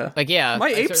April. Yeah. Like, yeah. My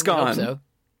ape's gone. So.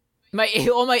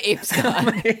 All my apes gone.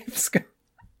 My apes gone.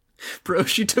 Bro,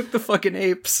 she took the fucking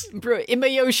apes. Bro,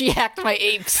 Imayoshi hacked my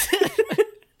apes.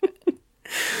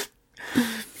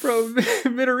 Bro,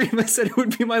 Midorima said it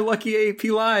would be my lucky ape.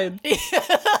 He lied.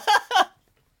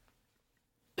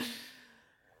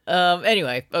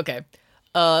 Anyway, okay.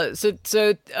 So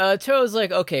Toho's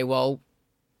like, okay, well,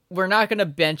 we're not gonna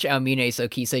bench Almine so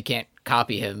Kisei can't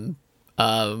copy him.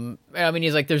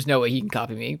 He's like, there's no way he can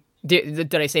copy me.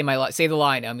 Did I say say the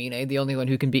line, Almine? The only one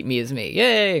who can beat me is me.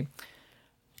 Yay!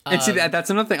 And see,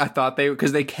 that's another thing I thought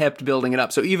because they kept building it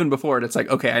up. So even before it, it's like,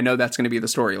 okay, I know that's going to be the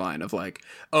storyline of like,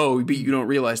 oh, but you don't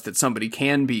realize that somebody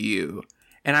can be you.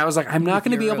 And I was like, I'm not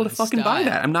going to be able to fucking buy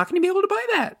that. I'm not going to be able to buy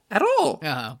that at all.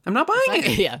 I'm not buying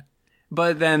it. Yeah.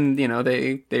 But then,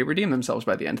 they redeem themselves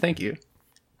by the end. Thank you.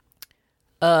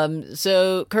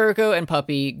 So Kuroko and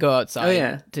Puppy go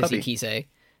outside to see Kisei.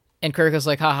 And Kuroko's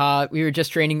like, haha, we were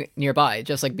just training nearby,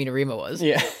 just like Minarima was.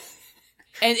 Yeah.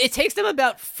 And it takes them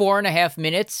about 4.5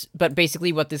 minutes, but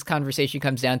basically what this conversation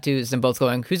comes down to is them both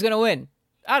going, who's going to win?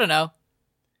 I don't know.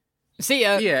 See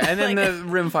ya. Yeah, and then the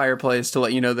rimfire plays to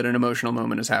let you know that an emotional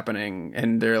moment is happening,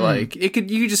 and they're like,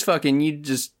 you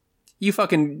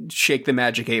fucking shake the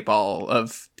magic 8-ball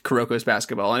of Kuroko's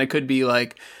basketball, and it could be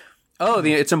like,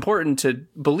 it's important to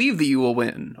believe that you will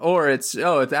win, or it's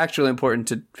actually important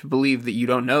to believe that you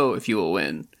don't know if you will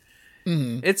win.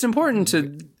 Mm-hmm. It's important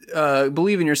to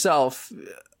believe in yourself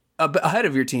ahead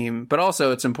of your team, but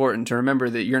also it's important to remember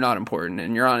that you're not important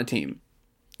and you're on a team.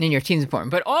 And your team's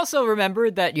important, but also remember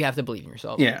that you have to believe in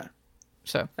yourself. Yeah.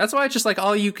 So that's why it's just like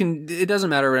it doesn't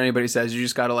matter what anybody says. You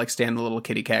just got to like stand the little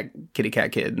kitty cat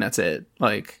kid, and that's it.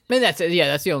 Like, and that's it. Yeah,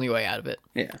 that's the only way out of it.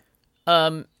 Yeah.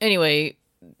 Anyway,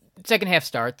 second half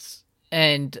starts,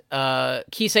 and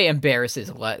Kisei embarrasses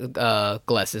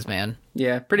Gless's man.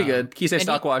 Yeah, pretty good. Kisei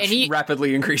stock watch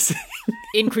rapidly increasing.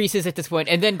 Increases at this point,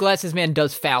 and then Gless's man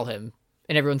does foul him,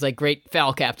 and everyone's like, "Great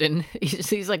foul, Captain."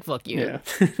 He's like, "Fuck you." Yeah.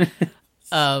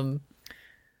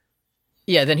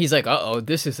 Yeah, then he's like, "Uh-oh,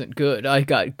 this isn't good. I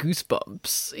got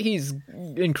goosebumps. He's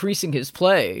increasing his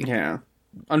play." Yeah.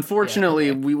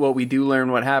 Unfortunately, what we do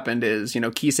learn what happened is,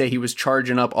 Kisei, he was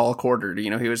charging up all quarter.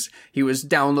 He was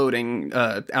downloading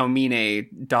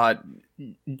Aomine.gif,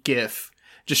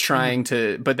 just trying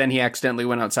to, but then he accidentally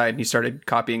went outside and he started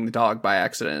copying the dog by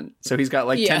accident. So he's got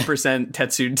like 10%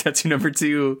 Tetsu number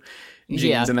 2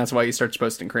 genes, and that's why he starts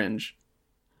posting cringe.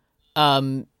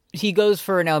 He goes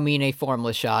for an Aomine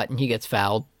formless shot, and he gets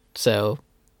fouled, so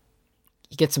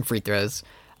he gets some free throws.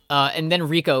 And then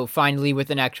Riko, finally, with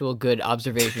an actual good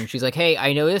observation, she's like, "Hey,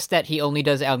 I noticed that he only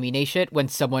does Aomine shit when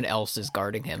someone else is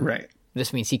guarding him. Right.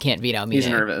 This means he can't beat Aomine." He's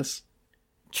nervous.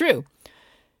 True.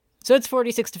 So it's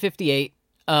 46-58,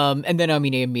 and then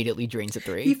Aomine immediately drains a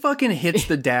 3. He fucking hits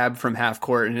the dab from half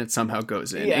court, and it somehow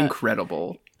goes in. Yeah.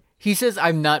 Incredible. He says,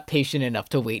 "I'm not patient enough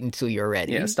to wait until you're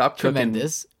ready." Yeah, stop cooking.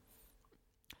 Tremendous.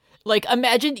 Like,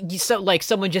 imagine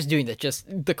someone just doing that, just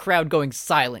the crowd going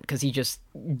silent because he just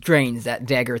drains that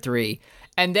dagger 3,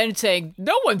 and then saying,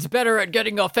 "No one's better at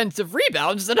getting offensive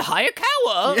rebounds than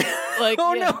Hayakawa." Yeah. Like,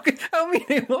 no! I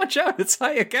mean, watch out! It's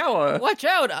Hayakawa. Watch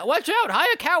out!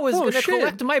 Hayakawa's gonna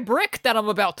collect my brick that I'm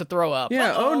about to throw up.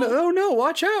 Yeah. Uh-oh. Oh no!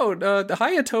 Watch out! The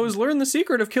Hayato's learned the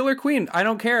secret of Killer Queen. I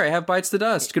don't care. I have bites the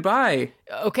dust. Goodbye.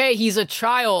 Okay, he's a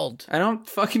child. I don't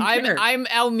fucking care. I'm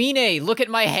Aomine. Look at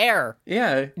my hair.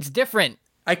 Yeah, it's different.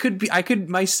 My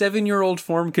 7-year-old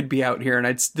form could be out here,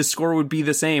 and the score would be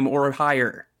the same or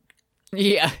higher.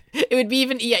 Yeah, it would be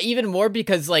even more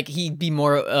because like he'd be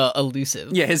more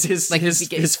elusive. Yeah,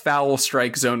 his foul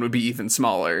strike zone would be even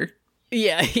smaller.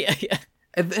 Yeah.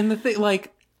 And the thing,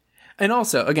 like, and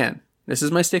also again, this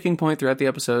is my sticking point throughout the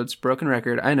episodes. Broken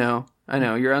record. I know.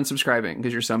 You're unsubscribing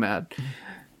because you're so mad.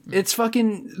 It's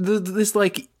fucking this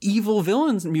like evil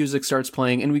villains music starts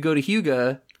playing, and we go to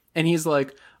Hyuga, and he's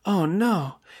like, "Oh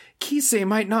no, Kisei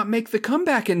might not make the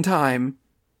comeback in time."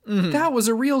 Mm-hmm. That was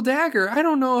a real dagger. I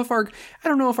don't know if our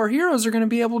heroes are going to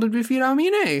be able to defeat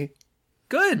Aomine.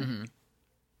 Good. Mm-hmm.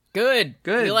 Good.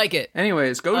 We like it.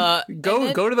 Anyways, go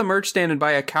to the merch stand and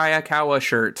buy a Hayakawa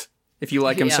shirt if you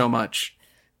like him so much.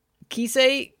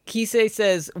 Kisei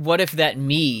says, "What if that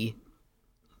me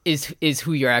is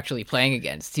who you're actually playing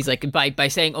against?" He's like, by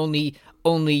saying only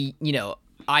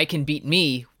I can beat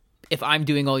me if I'm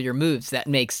doing all your moves. That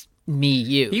makes me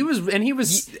you. He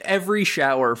was every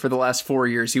shower for the last 4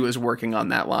 years he was working on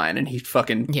that line, and he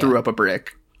fucking threw up a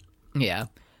brick. Yeah.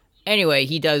 Anyway,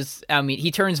 he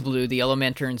turns blue. The yellow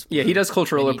man turns blue. Yeah, he does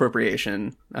cultural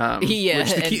appropriation. Which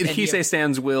the Kisei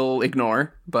stands will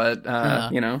ignore, but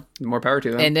more power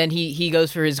to them. And then he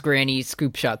goes for his granny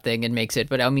scoop shot thing and makes it,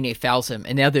 but Aomine fouls him,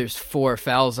 and now there's 4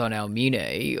 fouls on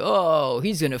Aomine. Oh,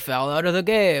 he's gonna foul out of the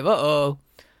game.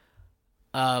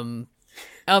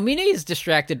 Aomine is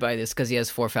distracted by this because he has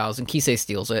 4 fouls, and Kisei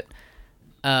steals it.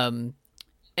 And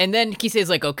then Kisei's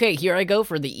like, "Okay, here I go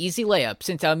for the easy layup.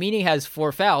 Since Aomine has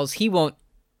 4 fouls, he won't,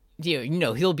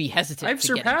 he'll be hesitant. I've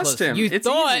surpassed him. It's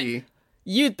easy.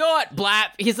 You thought,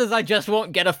 blap." He says, "I just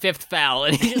won't get a 5th foul,"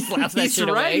 and he just laughs that shit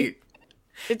away.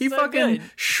 He so fucking good.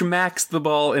 Smacks the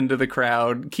ball into the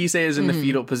crowd. Kisei is in the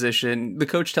fetal position. The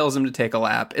coach tells him to take a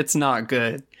lap. It's not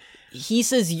good. He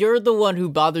says, "You're the one who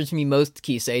bothers me most,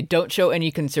 Kisei. Don't show any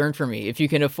concern for me. If you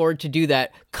can afford to do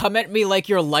that, come at me like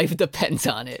your life depends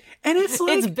on it." And it's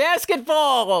like... It's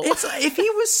basketball! It's if he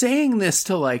was saying this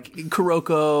to, like,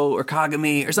 Kuroko or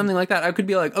Kagami or something like that, I could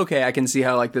be like, okay, I can see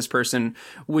how, like, this person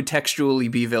would textually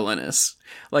be villainous.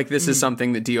 Like, this is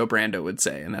something that Dio Brando would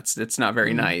say, and it's not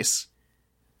very nice.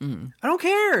 I don't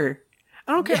care.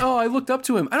 Yeah. Oh, I looked up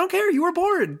to him. I don't care. You were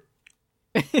bored.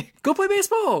 Go play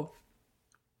baseball.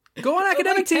 Go on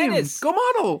academic team. Go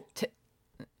model.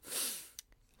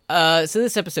 So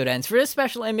this episode ends. For this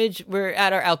special image, we're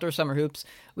at our outdoor summer hoops.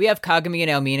 We have Kagami and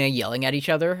Almina yelling at each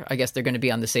other. I guess they're going to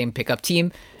be on the same pickup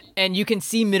team. And you can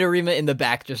see Midorima in the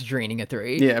back just draining a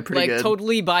three. Yeah, pretty good. Like,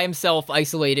 totally by himself,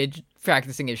 isolated,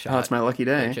 practicing his shot. Oh, it's my lucky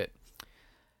day. Legit.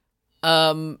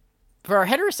 For our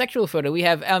heterosexual photo, we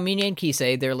have Almina and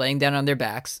Kisei. They're laying down on their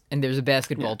backs, and there's a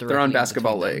basketball directly They're on in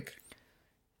Basketball between them. Lake.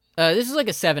 This is like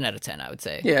a 7 out of 10, I would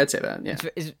say. Yeah, I'd say that, yeah.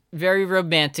 It's very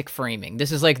romantic framing.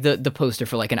 This is like the poster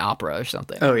for like an opera or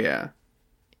something. Oh, yeah.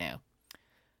 Yeah.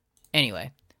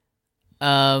 Anyway.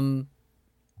 That's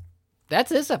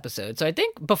this episode. So I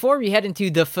think before we head into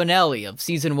the finale of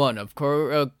season 1 of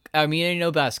Almina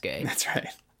no Basket, That's right.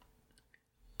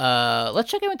 let's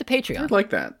check in with the Patreon. I'd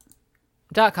like that.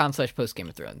 .com/post Game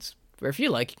of Thrones, where if you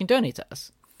like, you can donate to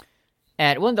us.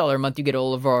 At $1 a month, you get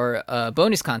all of our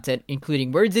bonus content,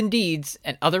 including words and deeds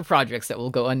and other projects that will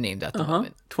go unnamed at the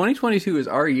moment. 2022 is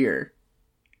our year.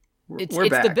 It's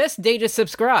back. the best day to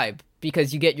subscribe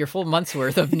because you get your full month's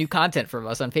worth of new content from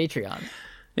us on Patreon,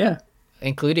 Yeah.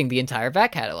 including the entire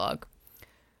back catalog.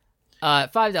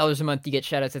 $5 a month, you get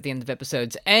shoutouts at the end of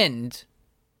episodes, and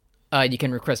you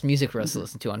can request music for us to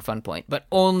listen to on Funpoint, but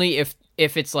only if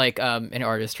it's like an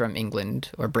artist from England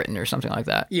or Britain or something like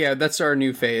that. Yeah, that's our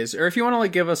new phase. Or if you want to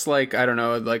like give us like, I don't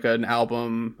know, like an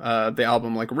album, the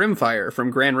album like Rimfire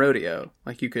from Grand Rodeo,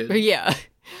 like you could. Yeah,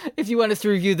 if you want us to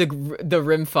review the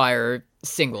Rimfire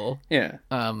single, Yeah.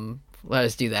 let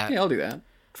us do that. Yeah, I'll do that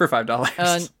for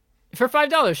 $5. For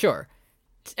 $5, sure.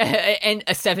 And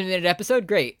a 7-minute episode,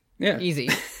 great. Yeah. Easy.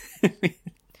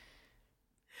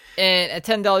 And at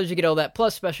 $10, you get all that,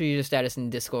 plus special user status in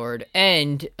Discord,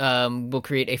 and we'll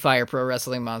create a Fire Pro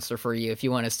Wrestling monster for you if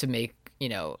you want us to make,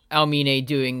 Almine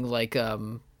doing, like,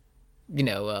 the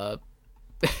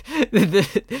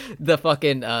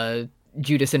fucking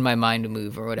Judas in My Mind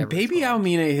move or whatever. Baby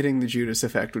Almina hitting the Judas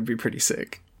effect would be pretty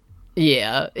sick.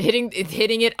 Yeah, hitting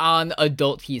it on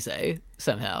adult Kisei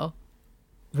somehow.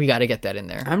 We got to get that in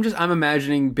there. I'm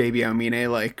imagining Baby Almine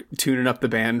like tuning up the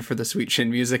band for the sweet chin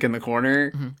music in the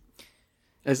corner. Mm-hmm.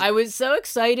 I was so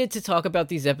excited to talk about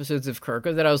these episodes of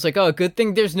Kirka that I was like, oh, good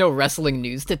thing there's no wrestling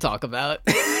news to talk about.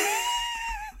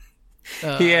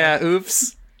 Yeah,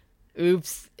 oops.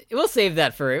 We'll save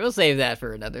that for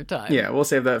another time. Yeah, we'll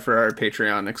save that for our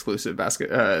Patreon exclusive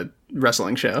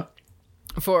wrestling show.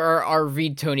 For our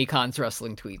Read Tony Khan's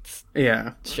wrestling tweets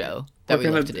Yeah. show that we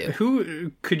love to do.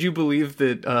 Who could you believe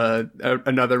that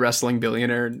another wrestling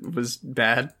billionaire was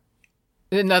bad?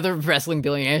 Another wrestling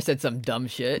billionaire said some dumb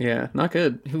shit. Yeah, not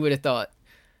good. Who would have thought?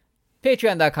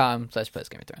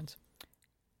 Patreon.com/postgameofthrones.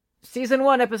 Season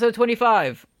 1, episode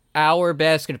 25. Our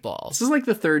Basketball. This is like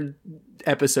the third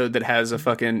episode that has a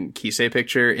fucking Kisei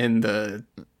picture in the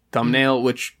thumbnail,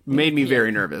 which made me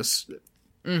very nervous.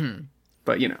 Mm-hmm.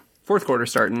 But, fourth quarter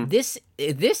starting. This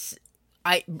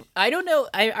I don't know.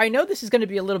 I know this is going to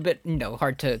be a little bit,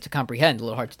 hard to comprehend, a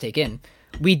little hard to take in.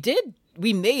 We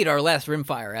made our last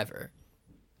Rimfire ever.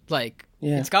 Like,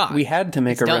 it's gone. We had to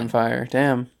make a Rimfire.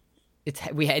 Damn.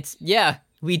 We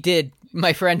did.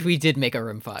 My friend, we did make a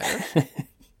Rimfire.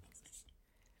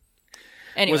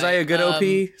 Anyway, was I a good OP?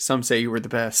 Some say you were the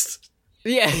best.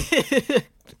 Yeah.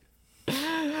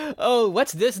 Oh,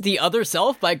 what's this? The Other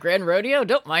Self by Grand Rodeo?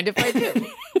 Don't mind if I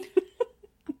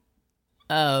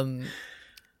do.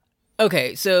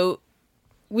 Okay, so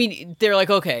they're like,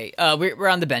 okay, we're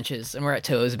on the benches, and we're at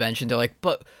Toa's bench, and they're like,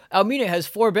 but Almina has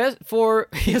four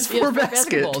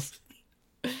basketballs.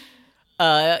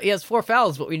 He has 4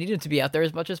 fouls, but we need him to be out there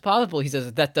as much as possible. He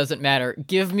says, that doesn't matter.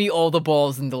 Give me all the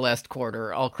balls in the last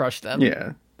quarter. I'll crush them.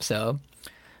 Yeah. So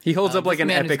he holds up like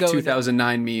an epic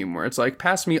 2009 to... meme where it's like,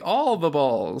 pass me all the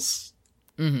balls.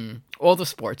 Mm-hmm. All the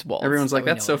sports balls. Everyone's like,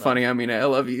 that's so funny. Almina, I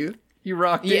love you. You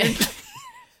rock, dude.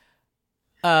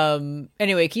 Yeah.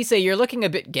 Anyway, Kisei, you're looking a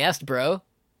bit gassed, bro.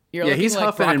 You're looking he's like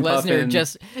huffing Brock and Lesnar.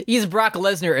 puffing. He's Brock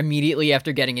Lesnar immediately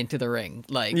after getting into the ring.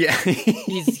 Like, yeah,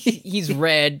 he's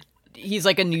red. He's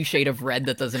like a new shade of red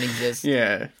that doesn't exist.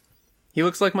 Yeah, he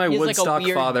looks like my Woodstock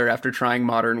father after trying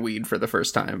modern weed for the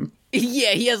first time.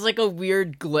 Yeah, he has like a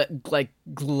weird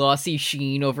glossy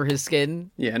sheen over his skin.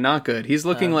 Yeah, not good. He's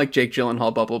looking like Jake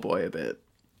Gyllenhaal Bubble Boy a bit.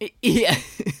 Yeah.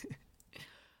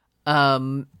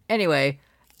 Anyway,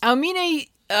 Almine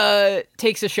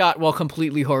takes a shot while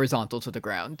completely horizontal to the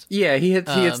ground. Yeah, he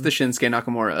hits the Shinsuke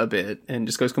Nakamura a bit and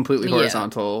just goes completely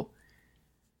horizontal.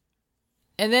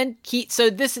 And then so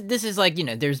this is like,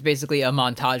 there's basically a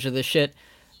montage of this shit.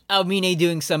 Almine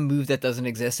doing some move that doesn't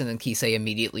exist, and then Kisei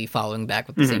immediately following back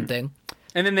with the same thing.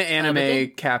 And then the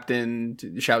anime captain,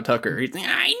 Shout Tucker, he's like,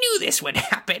 I knew this would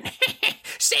happen.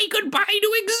 Say goodbye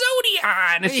to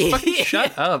Exodion. It's fucking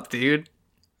shut up, dude.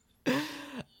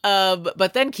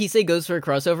 But then Kisei goes for a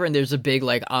crossover, and there's a big,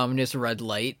 like, ominous red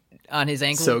light on his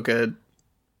ankle. So good.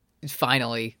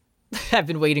 Finally. I've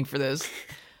been waiting for this.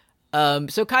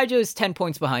 So Kaijo is 10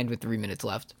 points behind with 3 minutes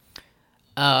left.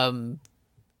 And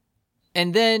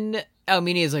then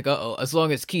Aomine is like, uh-oh, as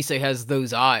long as Kisei has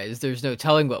those eyes, there's no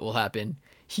telling what will happen.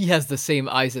 He has the same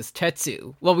eyes as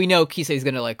Tetsu. Well, we know Kisei's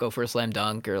gonna, like, go for a slam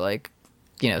dunk or, like,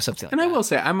 you know, something like that. And I will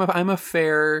say, I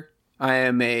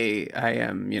am,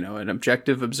 an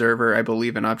objective observer. I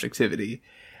believe in objectivity.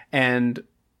 And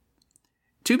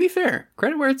to be fair,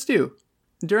 credit where it's due.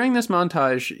 During this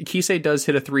montage, Kisei does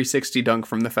hit a 360 dunk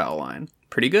from the foul line.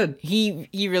 Pretty good. He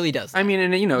really does. I mean,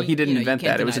 and he didn't invent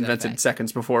that. It was invented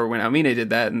seconds before when Aomine did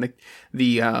that, and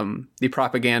the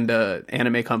propaganda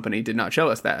anime company did not show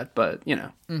us that. But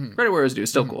credit where it's due.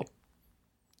 Still cool.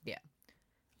 Yeah.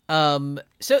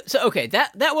 So okay,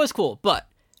 that was cool, but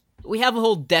we have a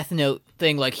whole Death Note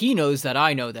thing. Like, he knows that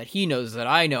I know that he knows that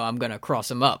I know I'm gonna cross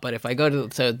him up. But if I go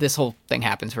to so this whole thing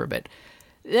happens for a bit.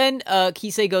 Then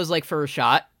Kisei goes, like, for a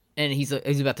shot, and he's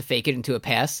about to fake it into a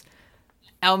pass.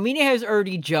 Aomine has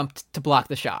already jumped to block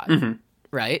the shot,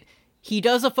 right? He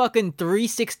does a fucking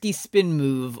 360 spin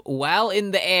move while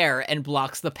in the air and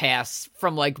blocks the pass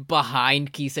from, like,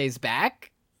 behind Kisei's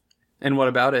back. And what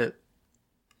about it?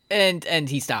 And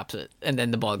he stops it, and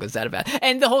then the ball goes out of bounds.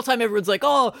 And the whole time everyone's like,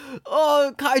 oh,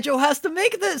 Kaijo has to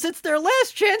make this. It's their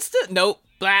last chance to... Nope.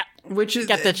 Blah. Which is...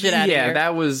 Get that shit out of here. Yeah,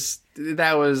 that was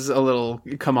a little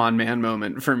come on man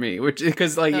moment for me,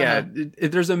 because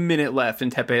there's a minute left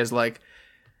and Teppei is like,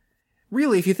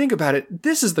 really, if you think about it,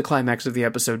 this is the climax of the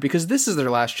episode, because this is their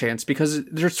last chance, because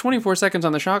there's 24 seconds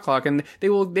on the shot clock, and they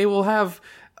won't have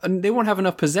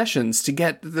enough possessions to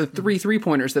get the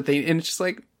 3-3-pointers that they, and it's just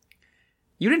like,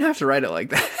 you didn't have to write it like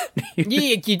that.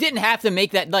 You didn't have to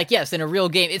make that, like, yes, in a real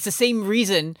game. It's the same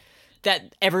reason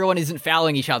that everyone isn't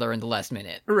fouling each other in the last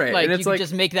minute. Right. Like, and it's you can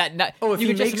just make that... if you he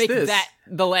can just makes make that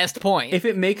the last point. If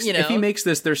he makes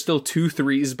this, there's still 2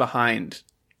 threes behind.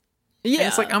 Yeah. And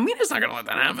it's like, Amina's not going to let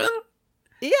that happen.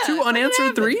 Yeah. 2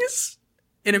 unanswered threes?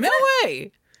 In a minute? No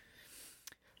way.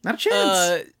 Not a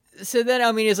chance. So then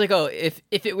Amina's like, oh, if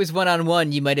it was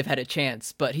 1-on-1, you might have had a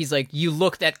chance. But he's like, you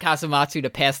looked at Kasumatsu to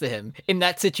pass to him. In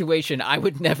that situation, I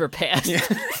would never pass. Yeah.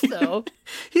 So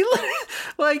he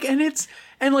like, and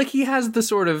he has the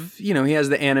sort of, he has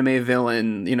the anime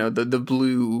villain, the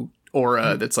blue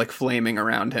aura that's like flaming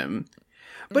around him.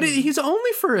 But he's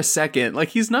only for a second. Like,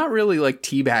 he's not really like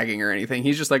teabagging or anything.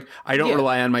 He's just like, I don't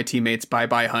rely on my teammates. Bye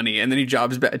bye, honey. And then he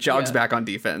jogs back on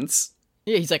defense.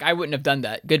 Yeah, he's like, I wouldn't have done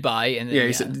that. Goodbye. And then,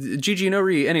 he said, GG no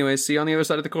re. Anyways, see you on the other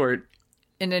side of the court.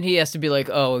 And then he has to be like,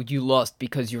 oh, you lost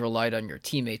because you relied on your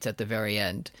teammates at the very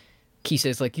end.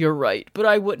 Kisei's like, you're right, but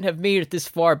I wouldn't have made it this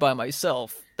far by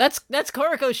myself. That's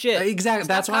Kuroko shit. Exactly.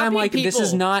 That's why I'm like, this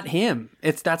is not him.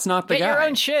 That's not the guy. Get your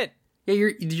own shit. Yeah,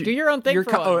 do your own thing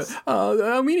for once.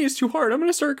 Aomine is too hard. I'm going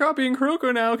to start copying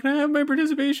Kuroko now. Can I have my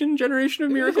participation? Generation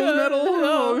of Miracles medal?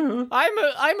 No.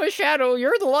 I'm a shadow.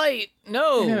 You're the light.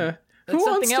 No. Yeah. That's Who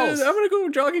wants something else. I'm going to go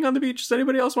jogging on the beach. Does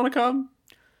anybody else want to come?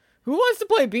 Who wants to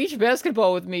play beach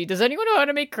basketball with me? Does anyone know how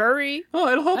to make curry?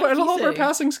 Oh, it'll help our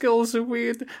passing skills if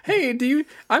we... Hey,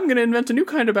 I'm going to invent a new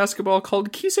kind of basketball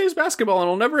called Kisei's basketball, and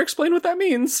I'll never explain what that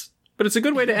means. But it's a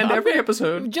good way to end every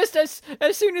episode. Just as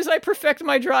soon as I perfect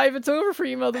my drive, it's over for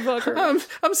you, motherfucker.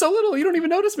 I'm so little, you don't even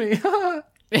notice me.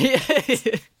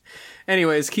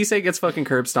 Anyways, Kisei gets fucking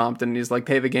curb stomped, and he's like,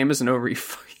 hey, the game isn't over, you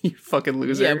fucking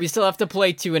loser. Yeah, we still have to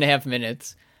play 2.5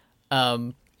 minutes.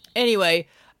 Anyway,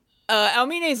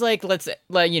 Aomine's like, let's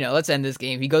end this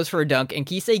game. He goes for a dunk, and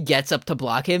Kisei gets up to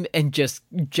block him, and just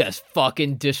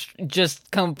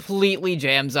completely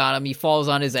jams on him. He falls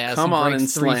on his ass. Come on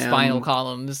and 3 slam. Spinal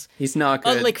columns. He's not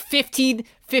good. Like 15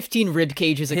 rib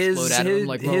cages explode out of him,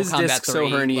 like Mortal his Kombat 3. disc so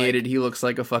herniated, he looks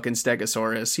like a fucking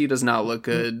stegosaurus. He does not look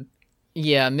good.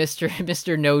 Yeah,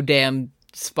 Mr. No damn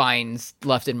spines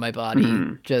left in my body.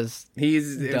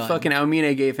 He's done. Fucking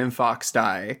Aomine gave him Fox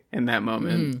Die in that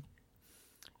moment.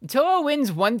 Toho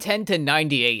wins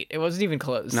 110-98. It wasn't even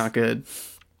close. Not good.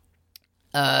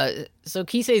 So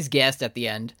Kisei's gassed at the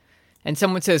end, and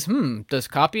someone says, does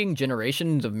copying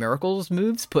Generations of Miracles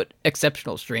moves put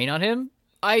exceptional strain on him?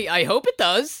 I hope it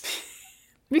does.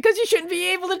 Because you shouldn't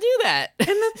be able to do that. And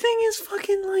the thing is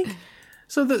fucking like...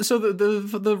 So the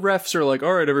refs are like,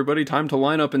 all right, everybody, time to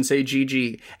line up and say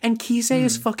GG. And Kisei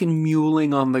is fucking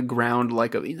mewling on the ground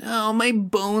like, my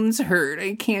bones hurt.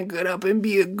 I can't get up and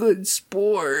be a good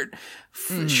sport.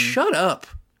 Shut up.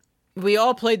 We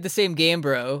all played the same game,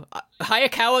 bro.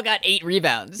 Hayakawa got 8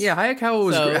 rebounds. Yeah, Hayakawa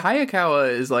was great.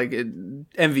 Hayakawa is like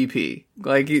MVP.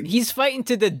 Like he's fighting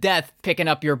to the death, picking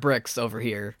up your bricks over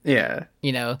here. Yeah,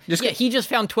 you know. He just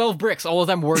found 12 bricks. All of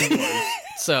them were yours.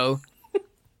 So,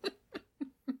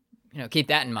 keep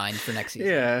that in mind for next season.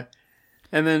 Yeah.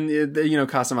 And then,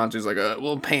 Kasamatsu's like,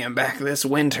 we'll pay him back this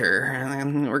winter.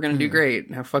 And we're going to do great.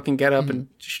 Now fucking get up and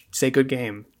say good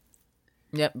game.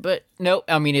 Yeah, but no,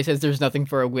 I mean, it says there's nothing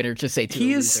for a winner to say to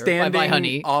He a is loser. standing Bye-bye,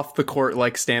 honey. off the court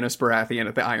like Stannis Baratheon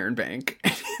at the Iron Bank.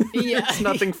 Yeah. There's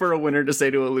nothing for a winner to say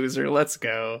to a loser. Let's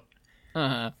go.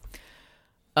 So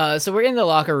we're in the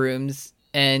locker rooms,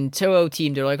 and Toho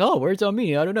team, they're like, oh, where's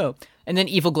Amini? I don't know. And then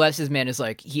Evil Glasses Man is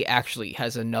like, he actually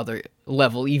has another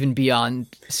level even beyond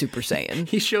Super Saiyan.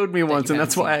 He showed me once, and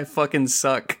that's why I fucking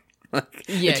suck.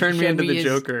 It turned me into the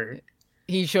Joker.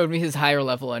 He showed me his higher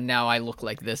level, and now I look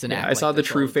like this. And I saw the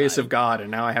true face of God,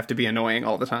 and now I have to be annoying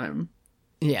all the time.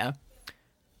 Yeah.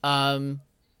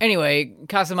 Anyway,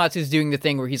 Kasamatsu's doing the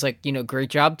thing where he's like, great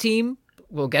job, team.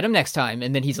 We'll get him next time.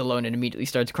 And then he's alone and immediately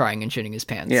starts crying and shitting his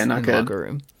pants. Yeah, not in good. The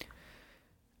locker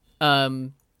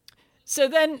room. So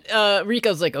then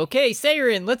Riko's like, okay,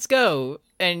 Seirin, let's go.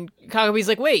 And Kagame's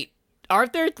like, wait,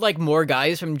 aren't there like more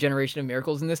guys from Generation of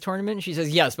Miracles in this tournament? And she says,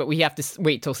 yes, but we have to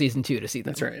wait till season 2 to see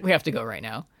them. That's right. We have to go right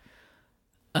now.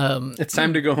 It's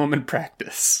time to go home and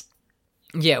practice.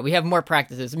 Yeah, we have more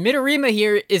practices.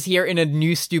 Midorima is here in a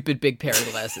new stupid big pair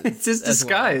of glasses. It's his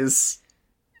disguise.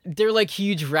 Well. They're like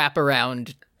huge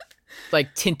wraparound,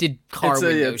 like tinted car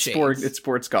window shades. It's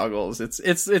sports goggles.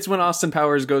 It's when Austin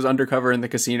Powers goes undercover in the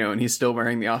casino and he's still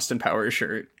wearing the Austin Powers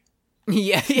shirt.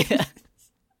 Yeah.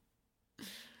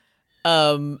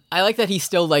 I like that he's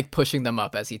still like pushing them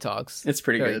up as he talks. It's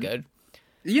pretty Very good.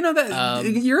 You know that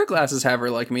you're a glasses haver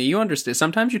like me. You understand.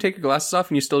 Sometimes you take your glasses off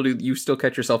and you still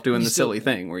catch yourself doing silly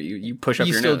thing where you push up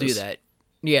your nose. You still do that.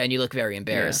 Yeah, and you look very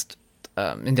embarrassed.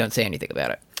 And don't say anything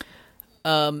about it.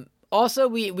 Also,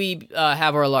 we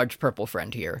have our large purple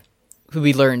friend here, who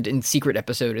we learned in secret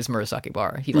episode is Murasaki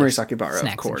Bara. Murasaki Bara,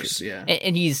 of course, yeah.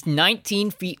 And he's 19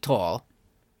 feet tall.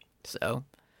 So,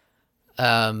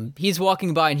 he's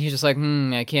walking by and he's just like,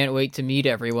 I can't wait to meet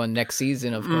everyone next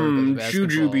season of Kuroko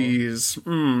basketball.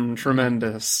 Jujubes.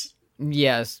 Tremendous.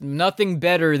 Yes, nothing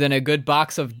better than a good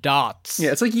box of dots.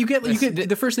 Yeah, it's like you get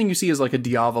the first thing you see is like a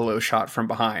Diavolo shot from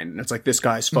behind, and it's like this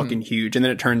guy's fucking huge, and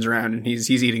then it turns around and he's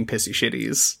eating pissy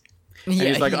shitties, and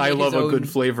he's like, I love a good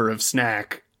flavor of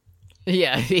snack.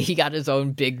 Yeah, he got his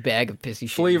own big bag of pissy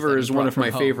shitties. Flavor is one of my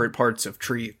favorite parts of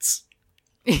treats.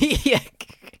 Yeah.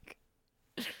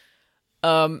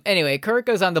 Anyway,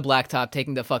 Kuroko's on the blacktop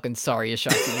taking the fucking sorriest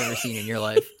shots you've ever seen in your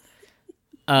life.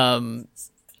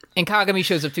 And Kagami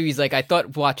shows up too. He's like, I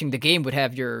thought watching the game would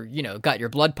have got your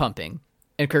blood pumping.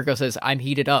 And Kuroko says, I'm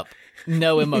heated up.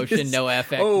 No emotion, no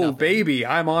affect. Oh, nothing. baby,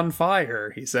 I'm on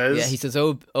fire, he says. Yeah, he says,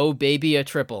 oh, baby, a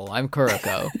triple. I'm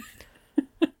Kuroko.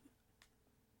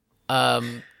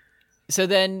 So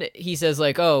then he says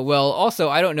like, oh, well, also,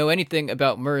 I don't know anything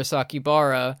about Murasaki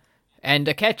Bara and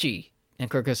Akechi. And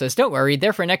Kuroko says, don't worry,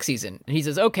 they're for next season. And he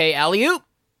says, okay, alley-oop.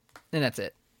 And that's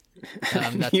it.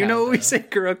 You know what we say,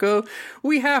 Kuroko?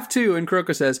 We have to. And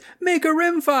Kuroko says, make a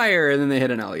rimfire. And then they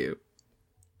hit an alley-oop.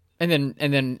 And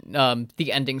then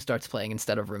the ending starts playing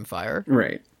instead of rimfire.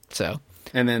 Right. So.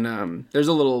 And then there's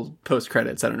a little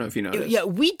post-credits. I don't know if you noticed. Yeah,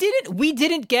 we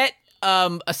didn't get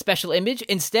a special image.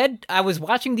 Instead, I was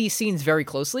watching these scenes very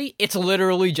closely. It's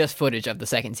literally just footage of the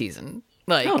second season.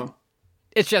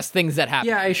 It's just things that happen.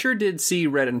 Yeah, I sure did see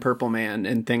Red and Purple Man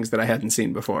and things that I hadn't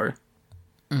seen before.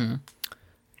 Mm-hmm.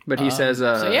 But he says,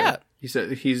 he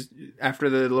said he's after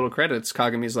the little credits.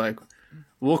 Kagami's like,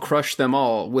 "We'll crush them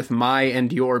all with my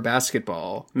and your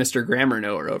basketball, Mr. Grammar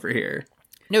Knower over here."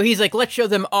 No, he's like, "Let's show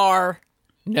them my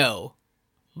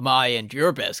and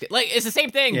your basket." Like it's the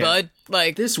same thing, bud.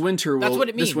 Like this winter, that's what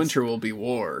it means. This winter will be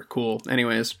war. Cool.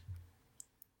 Anyways.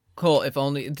 Cool, if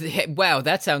only... Wow,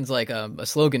 that sounds like a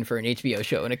slogan for an HBO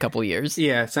show in a couple years.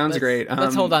 Yeah, sounds great.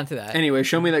 Let's hold on to that. Anyway,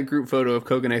 show me that group photo of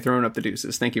Kogane throwing up the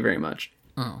deuces. Thank you very much.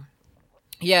 Oh.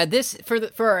 Yeah, this, for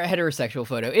our heterosexual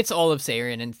photo, it's all of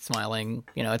Seirin and smiling.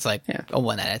 It's like a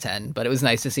 1 out of 10. But it was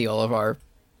nice to see all of our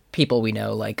people we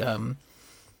know, like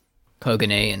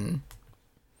Kogane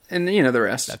and the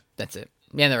rest. That's it.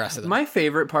 Yeah, and the rest of them. My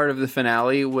favorite part of the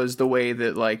finale was the way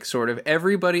that, like, sort of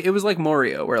everybody... It was like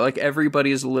Morio, where, like,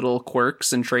 everybody's little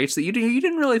quirks and traits that you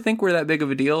didn't really think were that big of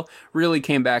a deal really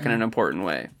came back in an important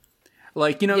way.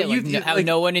 Like, how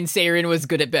no one in Seirin was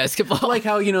good at basketball. Like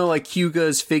how, like,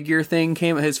 Hyuga's figure thing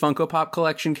his Funko Pop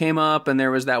collection came up, and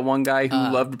there was that one guy who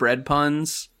loved bread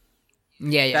puns.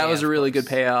 Yeah, That was a really good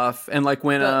payoff. And like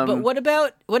when But what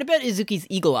about Izuki's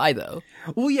eagle eye though?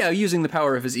 well, yeah, using the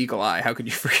power of his eagle eye. How could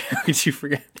you forget? How could you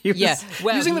forget? Yeah,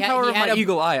 well, using the power of my a-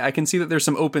 eagle eye, I can see that there's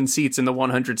some open seats in the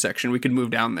 100 section. We could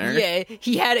move down there. Yeah,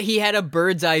 he had a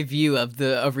bird's eye view of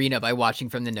the arena by watching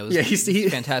from the nose. Yeah, he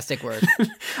fantastic work.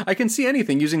 I can see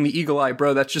anything using the eagle eye,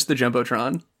 bro. That's just the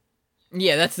jumbotron.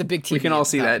 Yeah, that's the big TV. We can all at the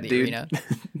see top that, of the dude. arena.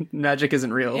 Magic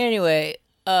isn't real. Anyway,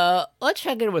 let's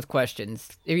check in with questions.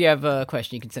 If you have a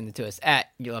question, you can send it to us at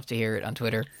You'll Have to Hear It on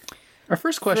Twitter. Our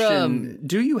first question: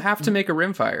 do you have to make a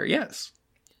rimfire? Yes.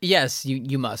 Yes,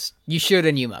 you must. You should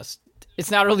and you must.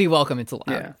 It's not really welcome, it's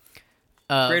allowed.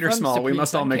 Yeah. Great or from small, we Supreme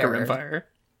must all make a Suncarer.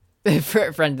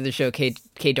 rimfire. Friend of the show, K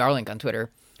Darlink on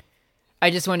Twitter. I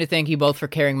just want to thank you both for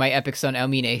carrying my epic son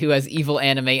Almine, who has evil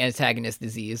anime antagonist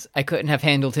disease. I couldn't have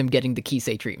handled him getting the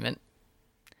Kisei treatment.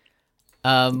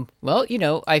 Well, you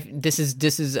know, this is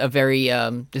a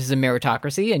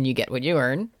meritocracy, and you get what you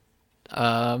earn.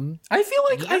 I feel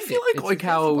like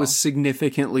Oikawa was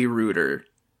significantly ruder,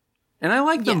 and I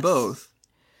like them Yes. both.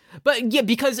 But yeah,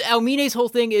 because Almine's whole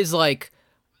thing is like,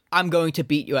 I'm going to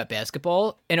beat you at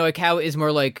basketball, and Oikawa is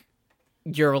more like,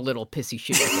 you're a little pissy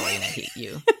shitty boy, and I hate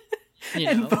you. You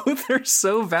know? And both are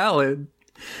so valid.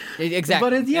 Exactly.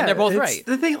 But and they're both right.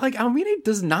 The thing, like, Almine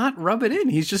does not rub it in.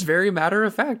 He's just very matter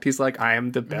of fact. He's like, I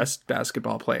am the best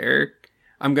basketball player.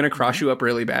 I'm going to cross you up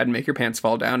really bad and make your pants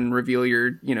fall down and reveal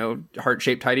your, you know,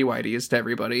 heart-shaped tighty-whities to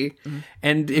everybody.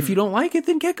 And if you don't like it,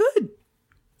 then get good.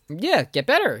 Yeah, get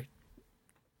better.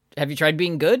 Have you tried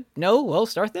being good? No? Well,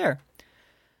 start there.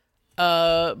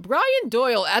 Brian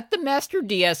Doyle at the Master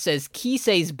DS says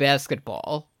Kisei's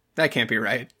basketball. That can't be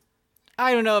right.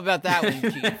 I don't know about that one,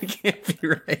 Chief. That can't be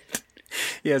right.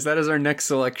 Yes, that is our next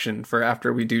selection for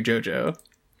after we do JoJo.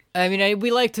 I mean,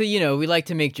 we like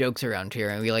to make jokes around here,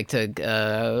 and we like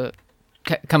to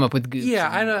come up with goofs. Yeah,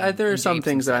 and there are some japes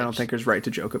things and that I don't such. think is right to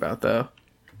joke about, though.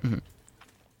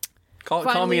 Call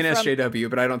me Finally an from- SJW,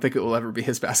 but I don't think it will ever be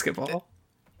his basketball.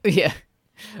 Yeah.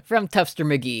 From Tufster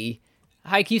McGee.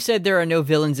 Haikyuu said there are no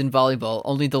villains in volleyball,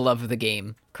 only the love of the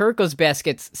game. Kuriko's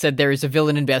Baskets said there is a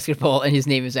villain in basketball, and his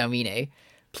name is Almine.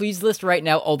 Please list right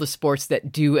now all the sports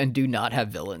that do and do not have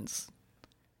villains.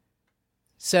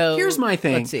 So Here's my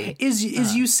thing: Let's see. is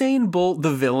Usain Bolt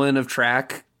the villain of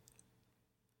track?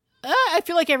 I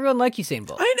feel like everyone likes Usain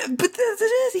Bolt. I know, but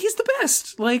he's the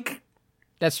best. Like,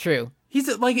 That's true. he's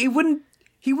like he wouldn't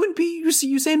be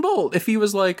Usain Bolt if he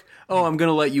was like, oh, I'm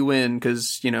gonna let you win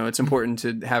because you know it's important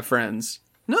to have friends.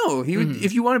 No, he would,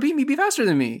 if you want to beat me, be faster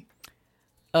than me.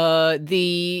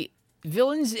 The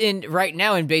villains right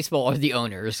now in baseball are the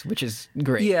owners, which is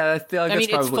great. Yeah, I feel like I that's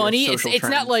mean, it's probably funny. a social It's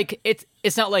trend. not like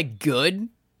it's not like good,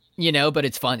 you know, but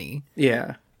it's funny.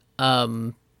 Yeah.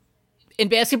 In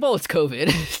basketball, it's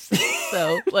COVID.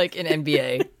 So, like in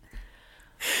NBA.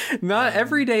 Not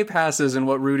every day passes, and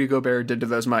what Rudy Gobert did to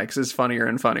those mics is funnier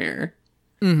and funnier.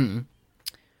 Who's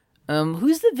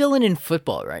the villain in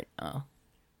football right now?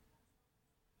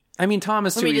 I mean, Tom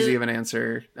is too mean, easy of an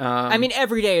answer. I mean,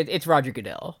 every day it's Roger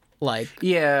Goodell. Like,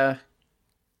 Yeah.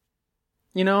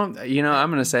 You know, I'm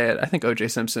gonna say it. I think O.J.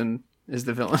 Simpson is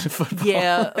the villain of football.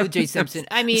 yeah, O.J. Simpson.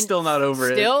 I mean, still not over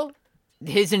it. Still,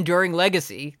 his enduring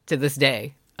legacy to this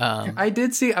day. I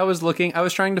did see. I was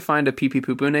trying to find a pee pee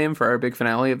poo poo name for our big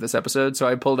finale of this episode, so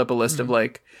I pulled up a list of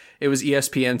like it was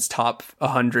ESPN's top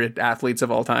 100 athletes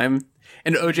of all time,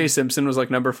 and O.J. Simpson was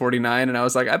like number 49, and I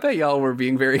was like, I bet y'all were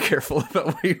being very careful about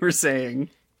what you were saying.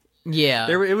 Yeah,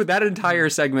 That entire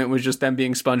segment was just them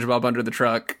being SpongeBob under the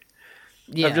truck.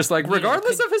 yeah. I'm just like,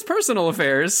 regardless of his personal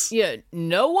affairs. Yeah,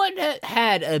 no one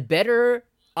had a better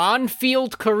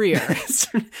on-field career.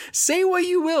 Say what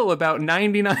you will about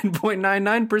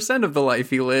 99.99% of the life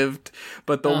he lived,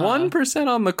 but the 1%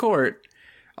 on the court,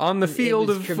 on the field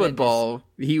was of tremendous. football,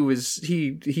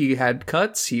 he had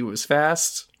cuts, he was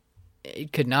fast.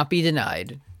 It could not be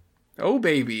denied. Oh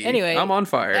baby. Anyway, I'm on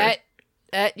fire.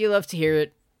 At You Love to Hear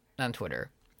It on Twitter.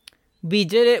 We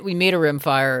did it. We made a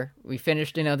rimfire. We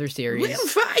finished another series.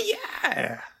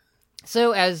 Fire!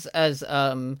 So as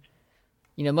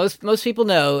you know, most people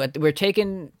know, we're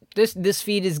taking this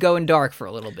feed is going dark for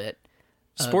a little bit.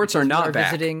 Sports are We not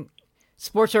back.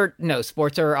 Sports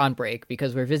are on break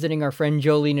because we're visiting our friend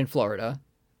Jolene in Florida.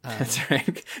 That's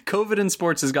right. COVID in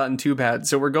sports has gotten too bad,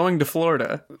 so we're going to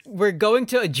Florida. We're going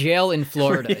to a jail in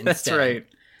Florida Yeah, that's instead. right.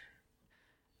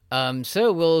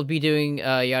 So we'll be doing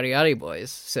Yada Yada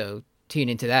Boys. So tune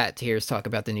into that to hear us talk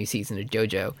about the new season of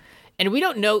JoJo. And we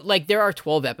don't know, like, there are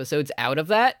 12 episodes out of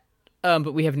that,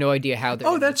 but we have no idea how they're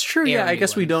Oh, gonna that's true. air Yeah, I new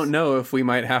guess we ones. don't know if we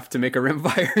might have to make a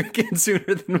rimfire again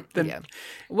sooner than Yeah.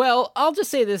 Well, I'll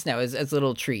just say this now as a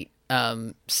little treat.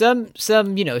 Some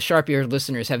sharp-eared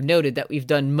listeners have noted that we've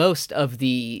done most of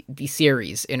the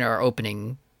series in our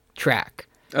opening track.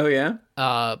 Oh yeah.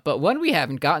 But one we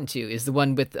haven't gotten to is the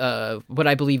one with what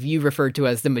I believe you referred to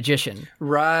as the Magician.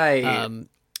 Right.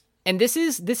 And this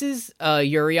is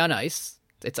Yuri on Ice.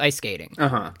 It's ice skating.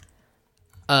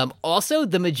 Also,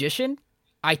 the Magician.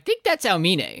 I think that's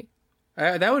Aomine.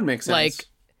 That would make sense. Like,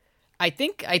 I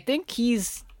think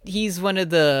he's one of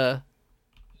the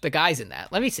guys in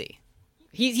that. Let me see.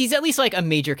 He's at least like a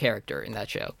major character in that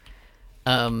show.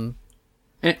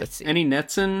 Let's see. Any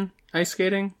nets in ice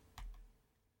skating?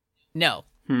 No.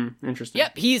 Interesting.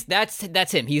 Yep,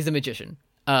 that's him. He's the Magician.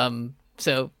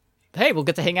 So hey, we'll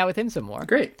get to hang out with him some more.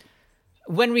 Great.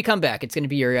 When we come back, it's going to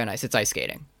be Yuri on Ice. It's ice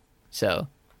skating. So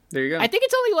there you go. I think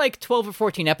it's only like 12 or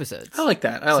 14 episodes. I like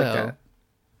that. I like that.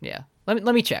 Yeah. Let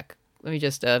me check. Let me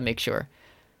just make sure.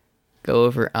 Go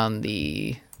over on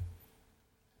the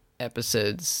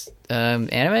episodes.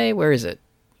 Anime? Where is it?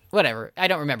 Whatever. I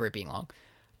don't remember it being long.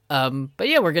 But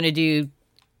yeah, we're going to do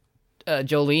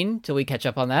Jolene till we catch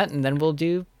up on that, and then we'll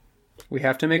do We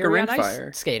have to make Yuri a on ring Ice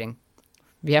fire. skating.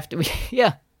 We have to,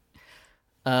 yeah.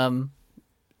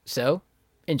 So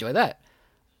enjoy that.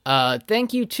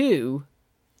 Thank you to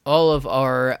all of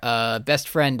our best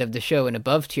friend of the show and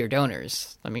above tier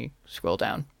donors. Let me scroll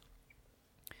down.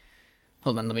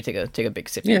 Hold on, let me take a big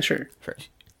sip. Yeah, sure. First.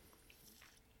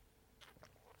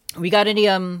 We got any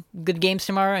good games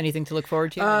tomorrow? Anything to look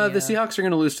forward to? The Seahawks are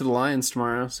going to lose to the Lions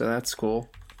tomorrow, so that's cool.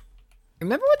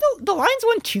 Remember what the Lions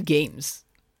won 2 games.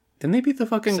 Didn't they beat the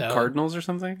fucking Cardinals or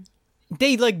something?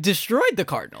 They like destroyed the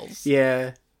Cardinals.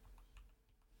 Yeah.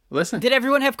 Listen. Did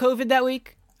everyone have COVID that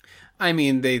week? I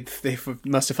mean, they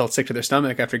must have felt sick to their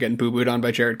stomach after getting boo-booed on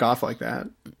by Jared Goff like that.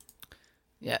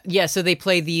 Yeah. So they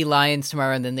play the Lions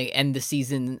tomorrow, and then they end the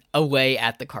season away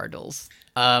at the Cardinals.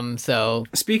 So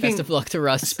best of luck to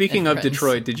Russ. Speaking of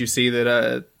Detroit, did you see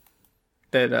that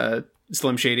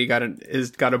Slim Shady got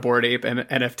a Bored Ape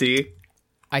NFT?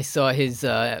 I saw his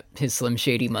Slim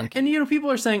Shady monkey. And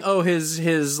people are saying, oh, his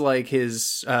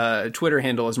Twitter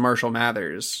handle is Marshall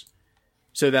Mathers,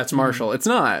 so that's Marshall. It's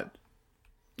not.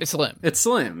 It's Slim. It's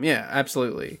Slim. Yeah,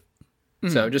 absolutely.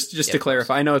 So just to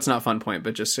clarify, I know it's not Fun Point,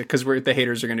 but just because the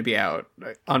haters are going to be out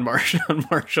on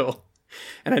Marshall,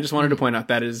 and I just wanted to point out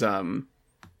that is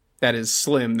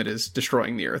Slim that is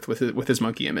destroying the earth with his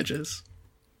monkey images.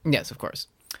 Yes, of course.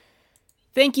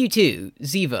 Thank you to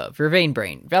Ziva, Vervain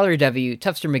Brain, Valerie W,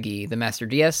 Tufster McGee, The Master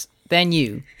DS, Than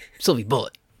You, Sylvie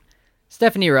Bullet,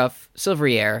 Stephanie Ruff,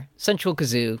 Silvery Air, Sensual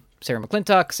Kazoo, Sarah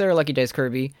McClintock, Sarah Lucky Dice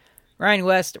Kirby, Ryan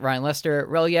West, Ryan Lester,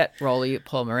 Reliet, Rolly,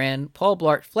 Paul Moran, Paul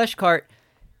Blart, Fleshcart,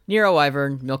 Nero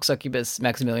Wyvern, Milk Succubus,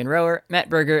 Maximilian Rower, Matt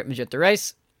Berger, Magenta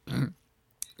Rice,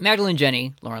 Magdalene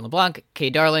Jenny, Lauren LeBlanc,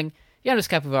 Kay Darling, Janos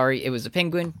Capivari, It Was a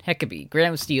Penguin, Heckabee,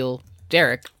 Graham Steele,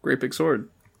 Derek, Great Big Sword,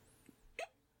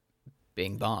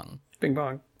 Bing Bong, Bing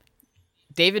Bong,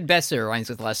 David Besser, Rhymes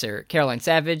with Lesser, Caroline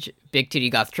Savage, Big Titty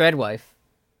Goth Treadwife.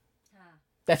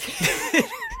 That's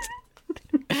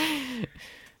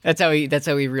that's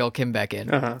how we reel Kim back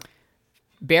in.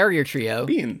 Barrier Trio.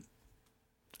 Bean.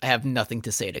 I have nothing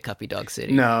to say to Cuppy Dog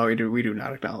City. No, we do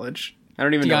not acknowledge. I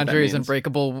don't even know what that means.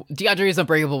 DeAndre's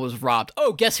Unbreakable was robbed.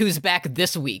 Oh, guess who's back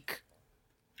this week?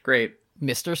 Great.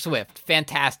 Mr. Swift.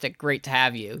 Fantastic. Great to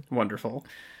have you. Wonderful.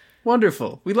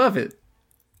 Wonderful. We love it.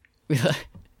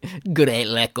 Great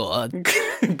record.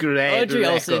 Great Audrey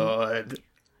Olsen. record.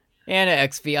 Anna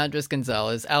XP, Andres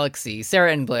Gonzalez, Alex C.,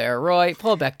 Sarah N. Blair, Roy,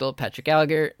 Paul Bechtel, Patrick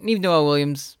Gallagher, Neve Noah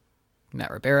Williams, Matt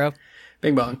Ribeiro,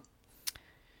 Bing Bong.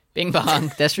 Bing Bong,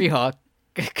 Destry Hawk,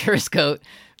 Curse Coat,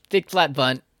 Big Flat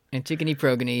Bunt, Antigone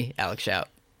Progony, Alex Shout.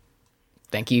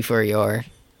 Thank you for your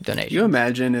donation. You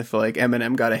imagine if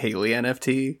Eminem got a Haley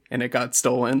NFT and it got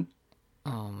stolen?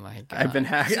 Oh my god! I've been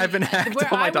hacked.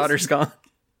 All my daughter's gone.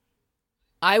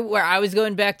 Where I was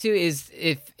going back to is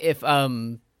if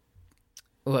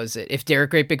what was it? If Derek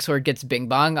Great Big Sword gets Bing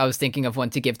Bong, I was thinking of one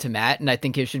to give to Matt, and I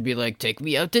think it should be like, take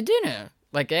me out to dinner.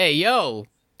 Like, hey, yo.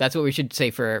 That's what we should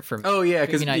say for oh, yeah,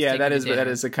 because, that is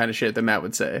dinner. the kind of shit that Matt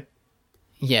would say.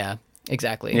 Yeah,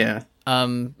 exactly. Yeah.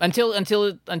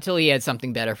 Until he had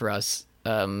something better for us,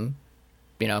 I'm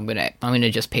gonna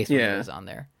just paste what was on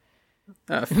there.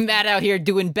 Matt out here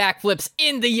doing backflips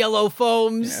in the yellow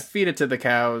foams. Yeah, feed it to the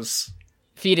cows.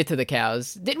 Feed it to the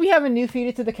cows. Did we have a new feed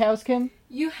it to the cows, Kim?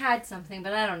 You had something,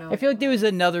 but I don't know. I feel like there was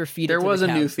another feed it to the cows. There was a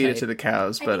new feed it to the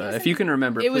cows, but if you can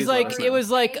remember, it was like you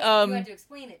had to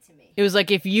explain it to me. It was like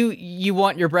if you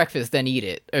want your breakfast, then eat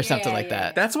it, or something like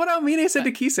that. That's what Almine said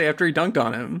to Kisei after he dunked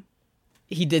on him.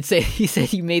 He said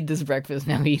he made this breakfast,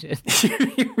 now eat it.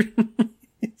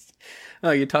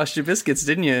 Oh, you tossed your biscuits,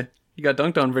 didn't you? You got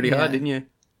dunked on pretty hard, didn't you?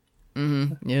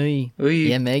 Oy. Oy.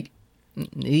 Yeah, mate.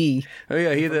 Oy. Oh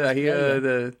yeah,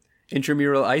 the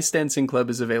intramural ice dancing club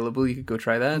is available. You could go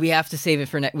try that. We have to save it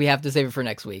for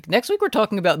next week. Next week we're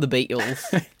talking about the Beatles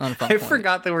on Fun I Point.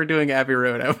 forgot that we're doing Abbey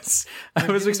Road. I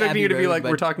was expecting Abbey you to be Road, like,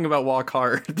 but- we're talking about Walk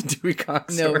Hard, the Dewey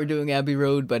Cox No, story. we're doing Abbey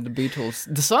Road by the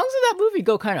Beatles. The songs in that movie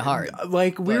go kind of hard.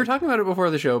 Like, we were talking about it before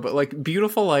the show, but like,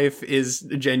 Beautiful Life is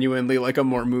genuinely like a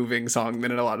more moving song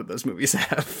than a lot of those movies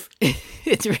have.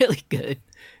 It's really good.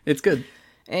 It's good.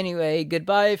 Anyway,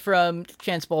 goodbye from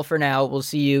Chance Ball for now. We'll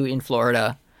see you in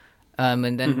Florida.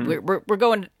 And then we're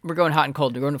going hot and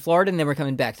cold. We're going to Florida, and then we're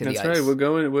coming back to That's the ice.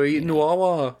 right. We're eating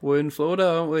Wawa. We're in Florida,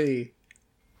 aren't we?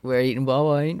 We're eating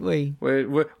Wawa, ain't we? We're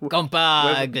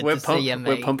Compa, good to see you,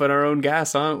 mate. We're pumping our own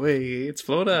gas, aren't we? It's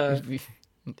Florida.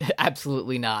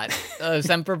 Absolutely not.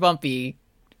 Semper Bumpy.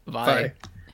 Bye. Bye.